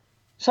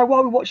 So why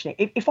are we watching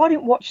it? If I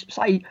didn't watch,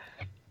 say,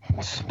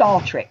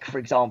 Star Trek, for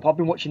example, I've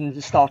been watching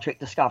the Star Trek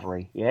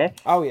Discovery, yeah?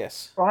 Oh,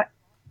 yes. Right?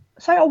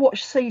 Say I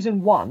watched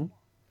season 1,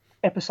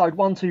 episode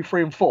 1, 2,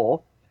 3, and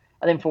 4,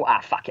 and then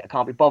thought, fuck it, I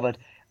can't be bothered.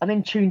 And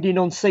then tuned in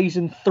on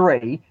season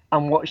 3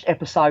 and watched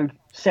episode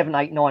 7,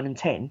 8, 9, and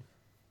 10.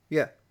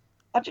 Yeah.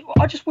 I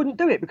just wouldn't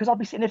do it because I'd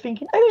be sitting there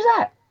thinking, who's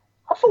that?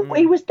 I thought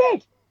he was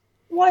dead.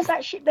 Why is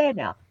that shit there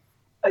now?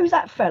 Who's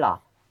that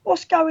fella?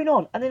 What's going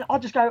on? And then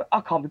I'd just go,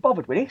 I can't be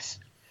bothered with this.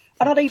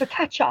 And I'd either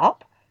catch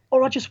up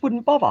or I just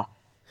wouldn't bother.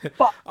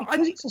 But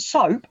because it's a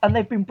soap and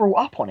they've been brought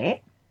up on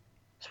it,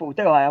 that's what we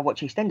do. I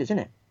watch EastEnders,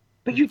 innit?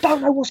 But you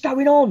don't know what's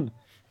going on.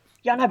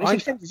 Yeah, I know, but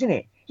it's EastEnders, isn't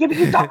it? Yeah, but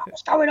you don't know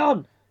what's going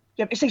on.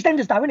 Yeah, but it's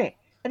EastEnders, though, isn't it?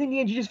 And in the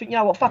end, you just think, you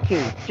know what, fuck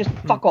you. Just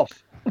fuck off.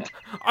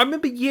 I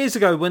remember years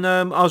ago when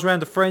I was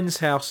around a friend's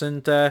house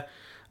and,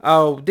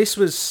 this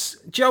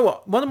was... Do you know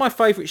what? One of my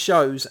favourite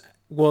shows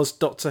was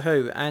Doctor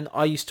Who, and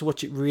I used to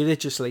watch it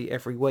religiously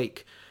every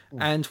week.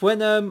 And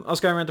when I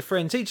was going around to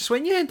friends, he just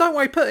went, yeah, don't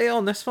worry, put it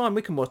on, that's fine,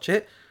 we can watch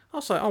it. I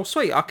was like, oh,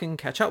 sweet, I can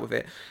catch up with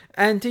it.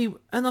 And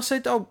I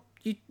said, oh,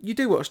 you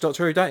do watch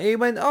Doctor Who, don't you? He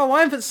went, oh, I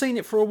haven't seen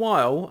it for a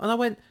while. And I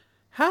went,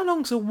 how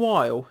long's a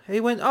while? He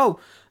went, oh,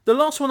 the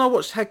last one I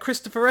watched had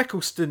Christopher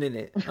Eccleston in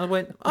it. I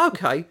went,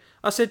 okay.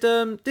 I said,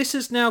 this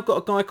has now got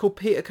a guy called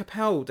Peter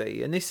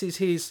Capaldi, and this is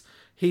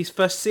his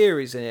first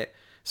series in it.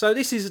 So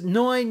this is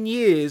 9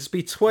 years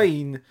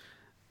between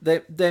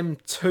them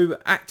 2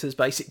 actors,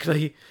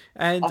 basically.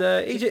 And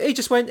he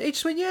just went,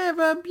 yeah,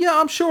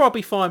 I'm sure I'll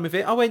be fine with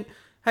it. I went,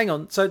 hang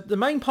on. So the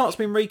main part's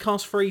been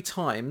recast 3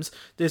 times.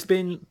 There's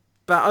been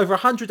about over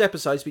 100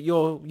 episodes, but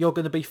you're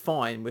going to be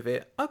fine with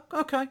it.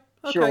 Okay.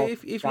 Sure.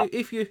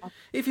 If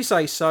you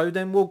say so,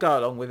 then we'll go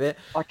along with it.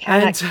 I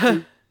can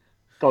actually...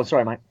 Go on,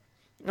 sorry, mate.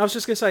 I was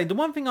just going to say, the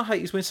one thing I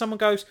hate is when someone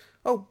goes,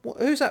 oh,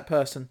 who's that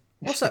person?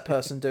 What's that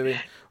person doing?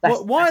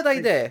 Why are they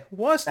there?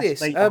 Why's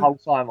this? Me the whole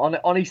time. On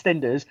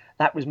EastEnders,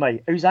 that was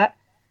me. Who's that?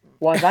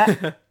 Why is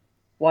that?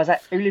 Why is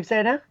that? Who lives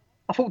there now?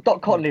 I thought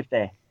Dot Cotton lived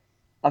there.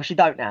 Oh, she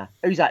don't now.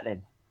 Who's that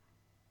then?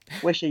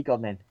 Where's she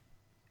gone then?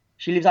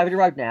 She lives over the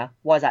road now.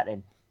 Why is that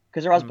then?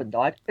 Because her husband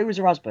died. Who was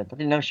her husband? I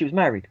didn't know she was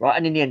married, right?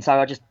 And in the end, so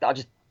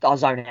I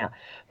zone out.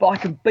 But I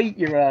can beat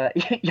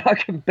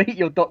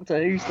your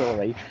Doctor Who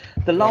story.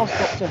 The last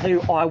Doctor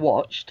Who I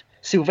watched,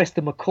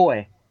 Sylvester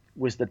McCoy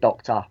was the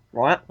Doctor,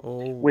 right?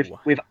 Oh.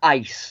 With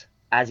Ace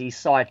as his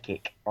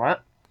sidekick, right?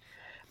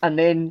 And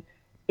then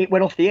it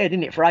went off the air,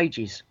 didn't it, for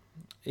ages?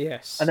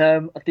 Yes. And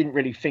I didn't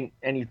really think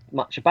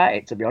much about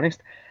it, to be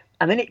honest.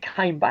 And then it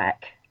came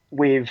back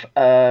with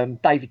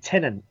David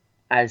Tennant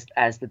as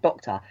the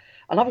Doctor.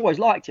 And I've always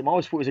liked him. I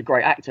always thought he was a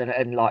great actor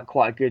and like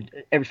quite a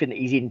good... Everything that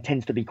he's in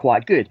tends to be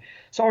quite good.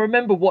 So I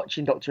remember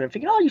watching Doctor Who and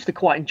thinking, I used to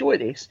quite enjoy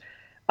this.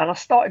 And I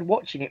started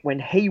watching it when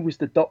he was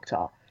the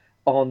Doctor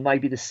on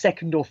maybe the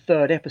 2nd or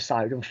 3rd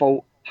episode and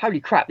thought,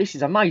 holy crap, this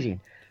is amazing.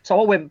 So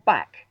I went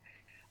back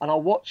and I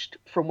watched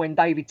from when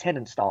David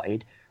Tennant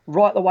started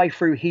right the way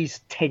through his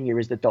tenure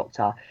as the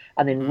Doctor,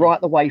 and then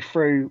right the way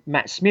through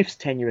Matt Smith's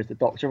tenure as the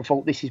Doctor, and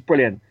thought, this is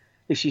brilliant.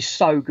 This is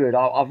so good.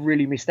 I've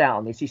really missed out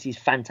on this. This is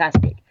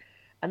fantastic.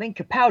 And then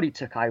Capaldi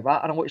took over,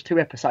 and I watched 2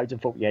 episodes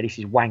and thought, yeah, this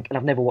is wank, and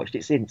I've never watched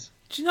it since.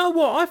 Do you know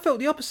what? I felt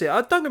the opposite.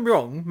 Don't get me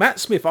wrong, Matt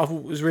Smith I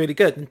thought was really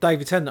good, and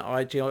David Tennant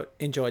I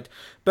enjoyed.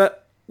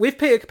 But with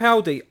Peter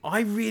Capaldi,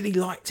 I really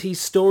liked his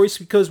stories,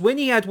 because when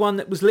he had one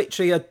that was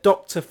literally a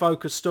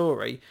Doctor-focused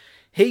story,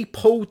 he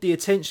pulled the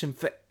attention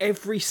for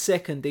every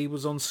second he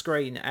was on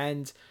screen,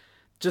 and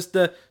just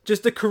the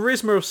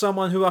charisma of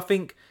someone who I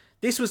think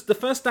this was the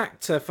first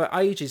actor for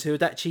ages who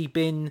had actually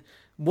been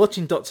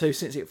watching Doctor Who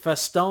since it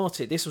first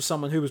started. This was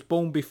someone who was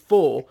born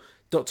before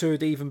Doctor Who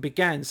had even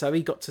began, so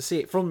he got to see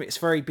it from its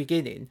very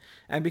beginning.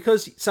 And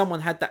because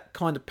someone had that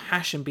kind of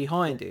passion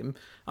behind him,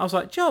 I was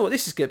like, Joe,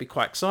 this is going to be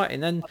quite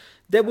exciting. And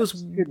there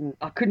was...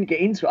 I couldn't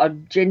get into it. I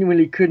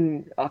genuinely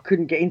couldn't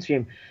get into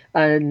him.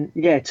 And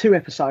yeah, 2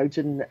 episodes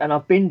and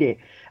I've binged it.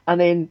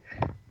 And then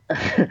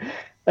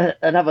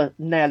another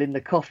nail in the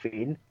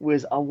coffin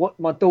was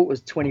my daughter's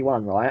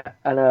 21, right?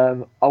 And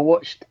I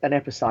watched an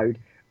episode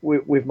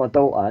with my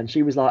daughter, and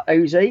she was like,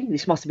 "Who's he?"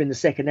 This must have been the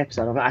 2nd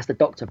episode. I'm like, "That's the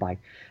Doctor, babe."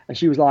 And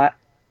she was like,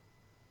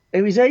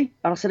 "Who is he?"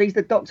 And I said, "He's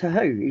the Doctor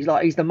Who.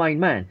 He's the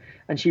main man."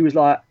 And she was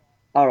like,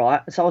 "All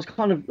right." So I was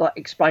kind of like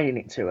explaining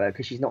it to her,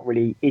 because she's not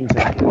really into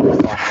that kind of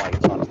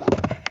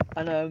stuff.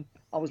 And I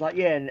was like,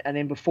 "Yeah." And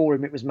then before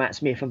him it was Matt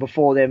Smith, and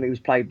before them it was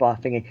played by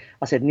thingy.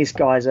 I said, "And this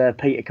guy's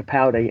Peter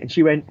Capaldi." And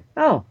she went,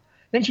 "Oh."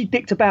 Then she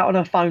dicked about on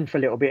her phone for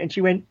a little bit, and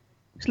she went,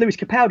 "It's Lewis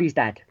Capaldi's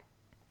dad."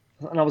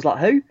 And I was like,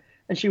 "Who?"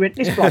 And she went,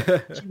 "This bloke."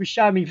 She was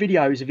showing me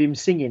videos of him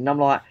singing, and I'm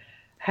like,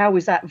 how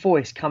is that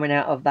voice coming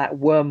out of that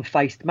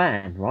worm-faced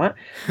man, right?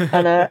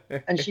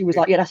 And she was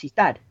like, "Yeah, that's his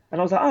dad." And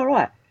I was like, "Oh,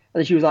 right." And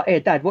then she was like, "Hey,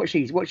 Dad, watch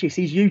this.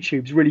 His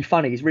YouTube's really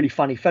funny. He's a really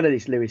funny fella,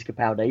 this Lewis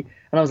Capaldi." And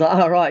I was like,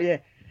 "Oh, right, yeah."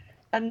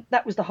 And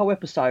that was the whole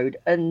episode.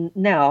 And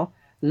now,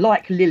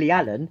 like Lily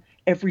Allen,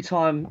 every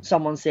time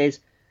someone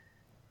says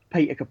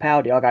Peter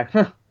Capaldi, I go,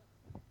 "Huh.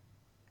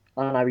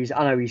 I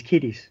know he's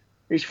kiddies."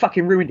 He's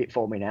fucking ruined it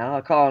for me now.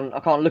 I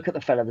can't look at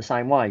the fella the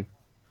same way.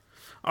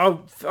 I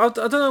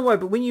don't know why,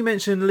 but when you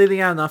mentioned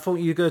Liliana, I thought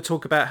you were going to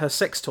talk about her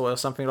sex toy or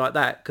something like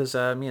that, because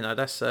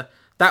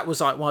that was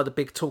like one of the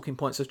big talking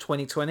points of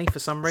 2020 for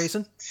some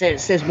reason.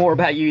 Says more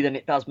about you than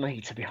it does me,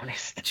 to be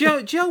honest. Do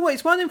you know what?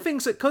 It's one of them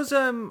things that, because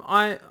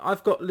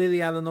I've got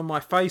Lily Allen on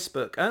my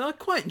Facebook, and I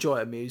quite enjoy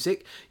her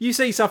music. You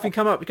see something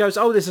come up, it goes,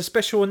 "Oh, there's a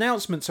special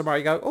announcement tomorrow."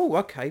 You go, "Oh,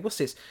 okay, what's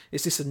this?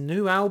 Is this a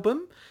new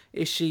album?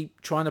 Is she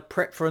trying to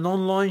prep for an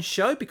online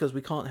show, because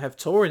we can't have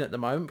touring at the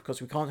moment,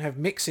 because we can't have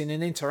mixing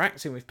and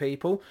interacting with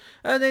people?"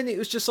 And then it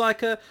was just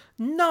like,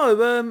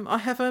 "No, I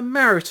have a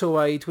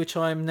marital aid which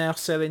I am now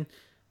selling."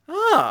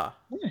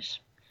 Yes.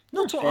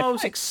 Not what I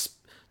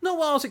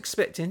was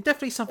expecting.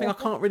 Definitely something I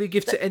can't really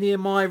give to any of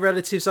my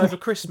relatives over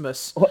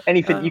Christmas. Or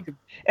anything you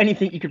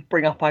could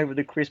bring up over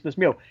the Christmas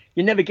meal.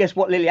 You never guess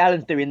what Lily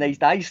Allen's doing these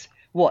days.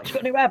 What? She's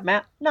got a new ad,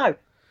 Matt? No,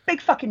 big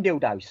fucking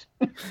dildos.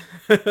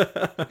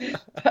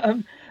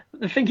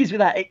 The thing is with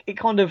that, it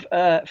kind of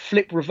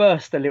flip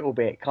reversed a little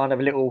bit, kind of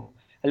a little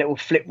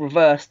flip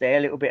reverse there,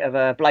 a little bit of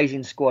a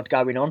Blazing Squad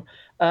going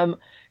on,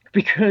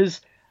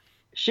 because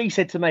she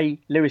said to me,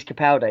 "Lewis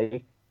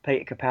Capaldi,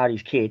 Peter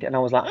Capaldi's kid," and I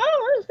was like,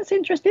 "Oh, that's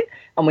interesting."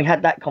 And we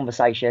had that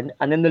conversation,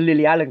 and then the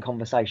Lily Allen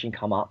conversation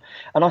come up,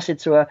 and I said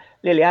to her,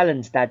 "Lily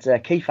Allen's dad's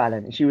Keith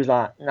Allen," and she was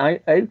like, "No,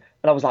 who?" And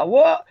I was like,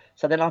 "What?"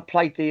 So then I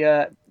played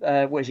the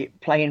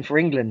Playing for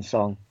England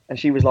song, and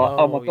she was like,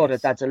 "Oh my God, her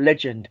dad's a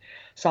legend."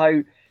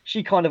 So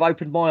she kind of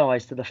opened my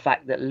eyes to the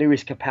fact that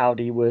Lewis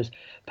Capaldi was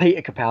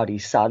Peter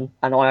Capaldi's son,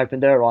 and I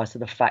opened her eyes to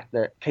the fact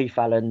that Keith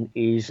Allen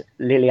is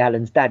Lily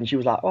Allen's dad, and she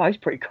was like, "Oh, he's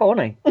pretty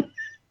corny."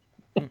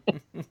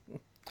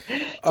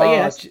 So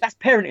yeah, that's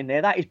parenting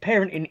there. That is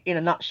parenting in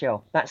a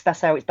nutshell. That's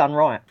how it's done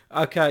right.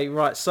 Okay,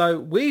 right. So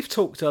we've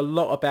talked a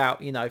lot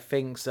about,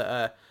 things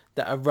that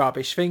are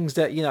rubbish, things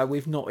that,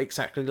 we've not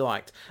exactly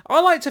liked. I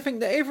like to think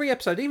that every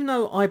episode, even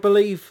though I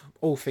believe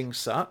all things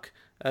suck,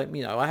 I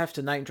have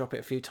to name drop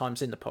it a few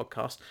times in the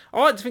podcast,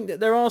 I like to think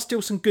that there are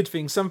still some good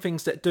things, some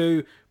things that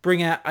do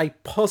bring out a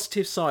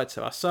positive side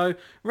to us. So,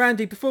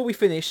 Randy, before we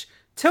finish,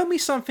 tell me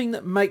something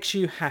that makes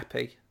you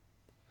happy.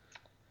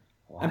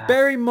 Wow. And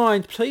bear in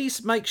mind,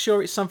 please make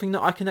sure it's something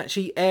that I can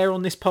actually air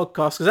on this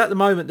podcast, because at the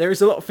moment there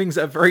is a lot of things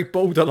that are very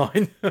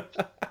borderline.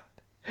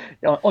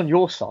 On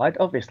your side,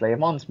 obviously,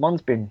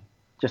 mine's been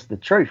just the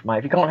truth, mate.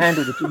 If you can't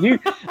handle the truth,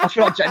 I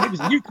feel like Jack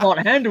Nicholson, you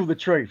can't handle the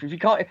truth.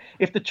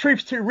 If the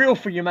truth's too real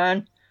for you,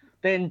 man,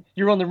 then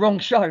you're on the wrong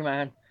show,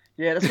 man.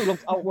 Yeah, that's all.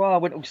 I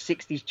went all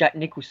 60s Jack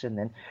Nicholson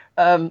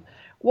then.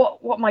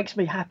 What makes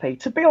me happy?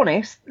 To be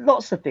honest,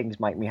 lots of things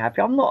make me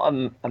happy. I'm not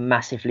a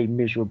massively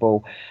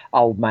miserable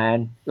old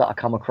man that I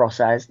come across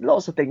as.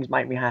 Lots of things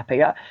make me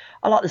happy. I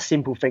like the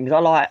simple things. I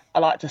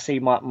like to see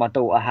my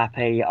daughter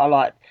happy. I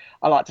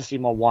like to see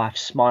my wife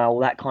smile,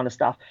 that kind of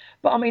stuff.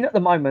 But I mean, at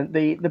the moment,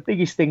 the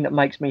biggest thing that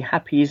makes me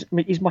happy is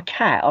my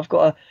cat. I've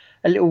got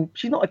a little.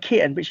 She's not a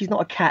kitten, but she's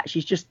not a cat.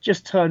 She's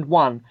just turned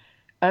 1.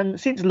 And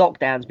since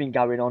lockdown's been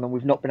going on and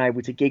we've not been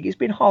able to gig, it's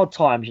been hard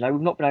times. You know,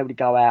 we've not been able to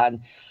go out,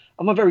 and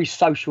I'm a very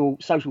social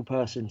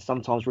person,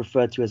 sometimes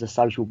referred to as a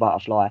social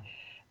butterfly.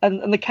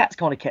 And the cat's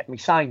kind of kept me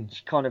sane.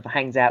 She kind of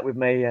hangs out with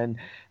me and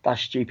does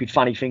stupid,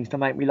 funny things to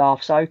make me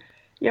laugh. So,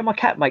 yeah, my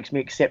cat makes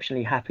me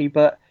exceptionally happy,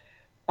 but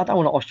I don't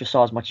want to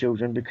ostracise my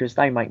children because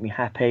they make me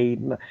happy.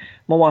 My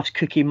wife's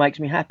cooking makes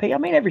me happy. I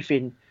mean,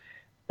 everything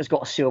has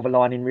got a silver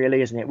lining,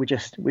 really, isn't it? We're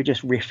just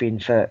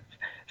riffing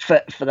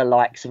for the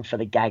likes and for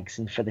the gags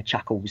and for the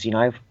chuckles, you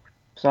know.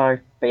 So,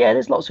 but yeah,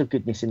 there's lots of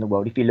goodness in the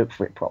world if you look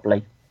for it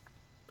properly.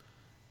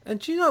 And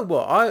do you know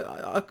what?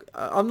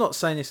 I'm not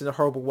saying this in a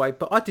horrible way,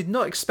 but I did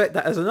not expect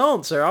that as an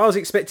answer. I was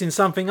expecting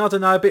something, I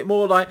don't know, a bit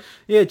more like,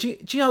 yeah, do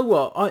you know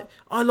what?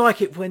 I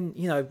like it when,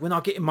 you know, when I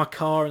get in my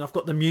car and I've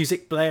got the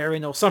music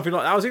blaring or something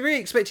like that. I was really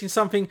expecting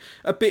something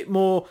a bit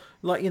more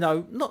like, you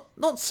know,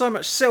 not so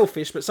much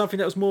selfish, but something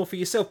that was more for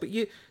yourself. But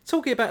you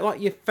talking about like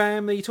your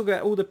family, you talking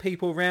about all the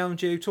people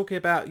around you, talking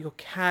about your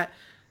cat.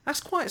 That's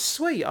quite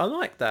sweet. I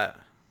like that.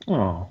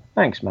 Oh,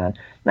 thanks, man.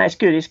 No, it's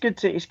good. It's good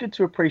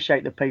to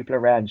appreciate the people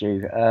around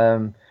you.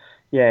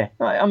 Yeah,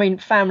 I mean,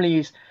 family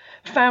is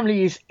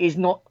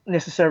not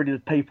necessarily the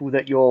people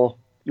that you're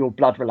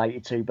blood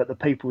related to, but the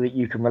people that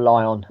you can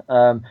rely on.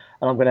 And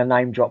I'm going to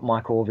name drop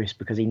Mike Orvis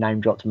because he name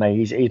dropped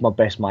me. He's my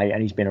best mate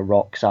and he's been a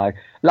rock. So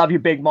love you,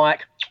 big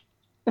Mike.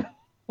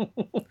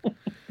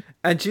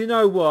 And do you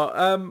know what?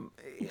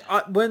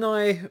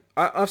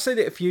 I've said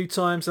it a few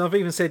times, and I've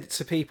even said it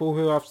to people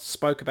who I've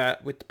spoke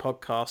about with the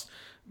podcast.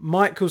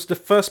 Michael's the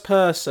first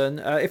person,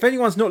 if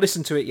anyone's not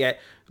listened to it yet,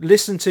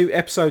 listen to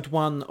episode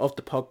 1 of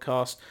the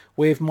podcast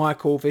with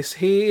Mike Orvis.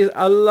 He is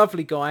a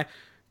lovely guy,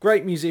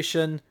 great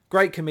musician,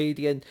 great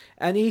comedian,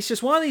 and he's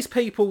just one of these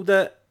people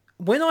that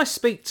when I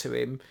speak to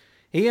him,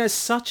 he has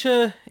such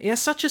a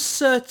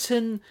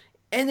certain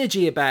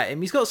energy about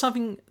him. He's got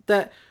something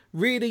that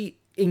really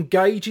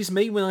engages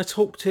me when I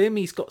talk to him.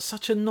 He's got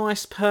such a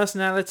nice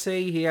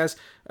personality. He has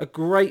a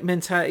great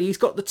mentality. He's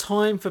got the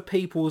time for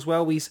people as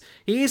well. He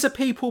is a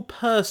people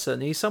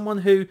person. He's someone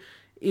who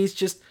is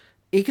just,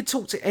 he can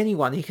talk to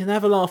anyone. He can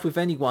have a laugh with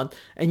anyone,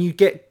 and you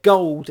get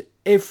gold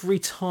every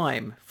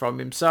time from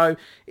him. So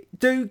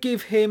do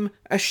give him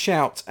a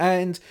shout.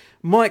 And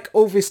Mike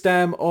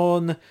Ulvisdam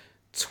on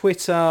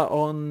Twitter,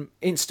 on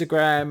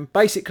Instagram,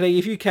 basically,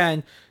 if you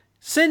can,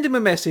 send him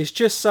a message.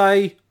 Just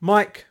say,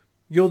 Mike,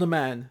 you're the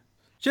man.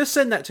 Just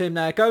send that to him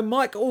now. Go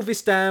Mike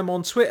Ulvisdam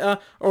on Twitter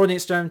or on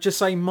Instagram. Just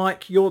say,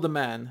 Mike, you're the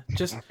man.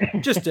 Just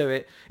do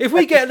it. If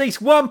we get at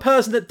least one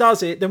person that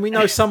does it, then we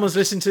know someone's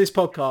listening to this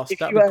podcast.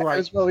 That'd be great.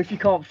 As well, if you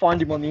can't find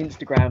him on the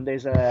Instagram,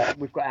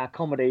 we've got our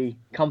comedy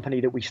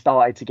company that we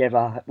started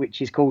together,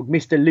 which is called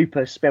Mr.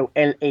 Lupus, spelled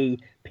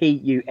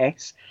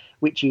Lepus,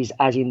 which is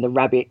as in the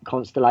rabbit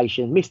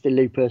constellation. Mr.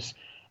 Lupus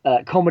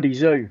Comedy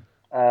Zoo.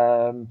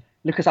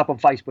 Look us up on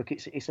Facebook.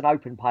 It's an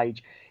open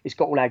page. It's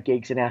got all our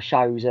gigs and our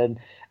shows and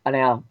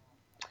our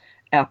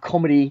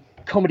comedy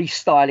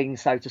styling,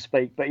 so to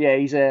speak. But yeah,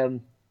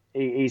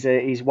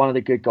 he's one of the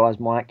good guys,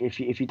 Mike.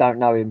 If you don't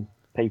know him,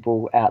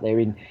 people out there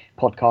in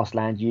podcast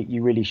land,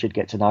 you really should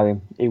get to know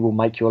him. He will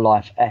make your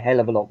life a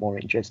hell of a lot more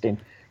interesting.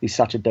 He's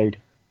such a dude.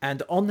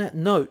 And on that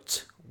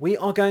note, we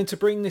are going to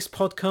bring this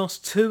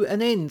podcast to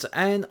an end.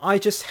 And I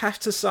just have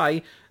to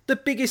say the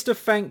biggest of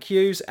thank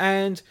yous,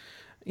 and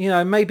you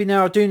know, maybe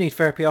now I do need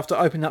therapy after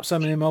opening up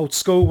some of them old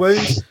school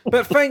wounds.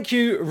 But thank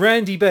you,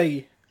 Randy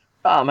B.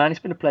 Oh, man, it's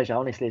been a pleasure.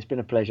 Honestly, it's been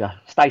a pleasure.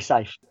 Stay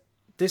safe.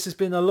 This has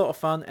been a lot of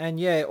fun. And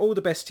yeah, all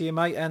the best to you,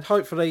 mate. And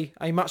hopefully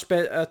a much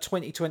better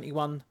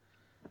 2021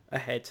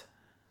 ahead.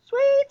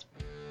 Sweet.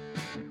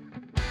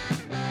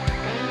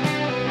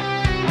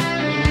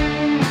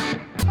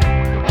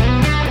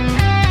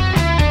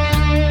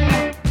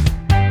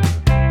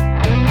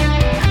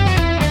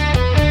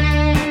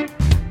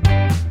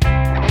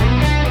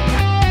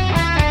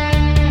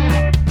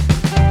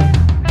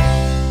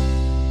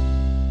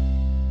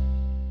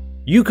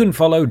 You can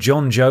follow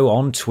John Joe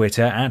on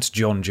Twitter at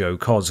John Joe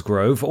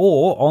Cosgrove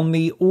or on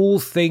the All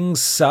Things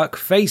Suck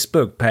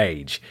Facebook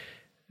page.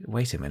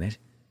 Wait a minute.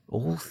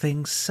 All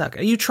Things Suck?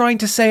 Are you trying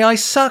to say I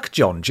suck,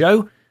 John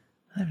Joe?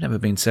 I've never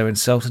been so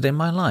insulted in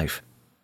my life.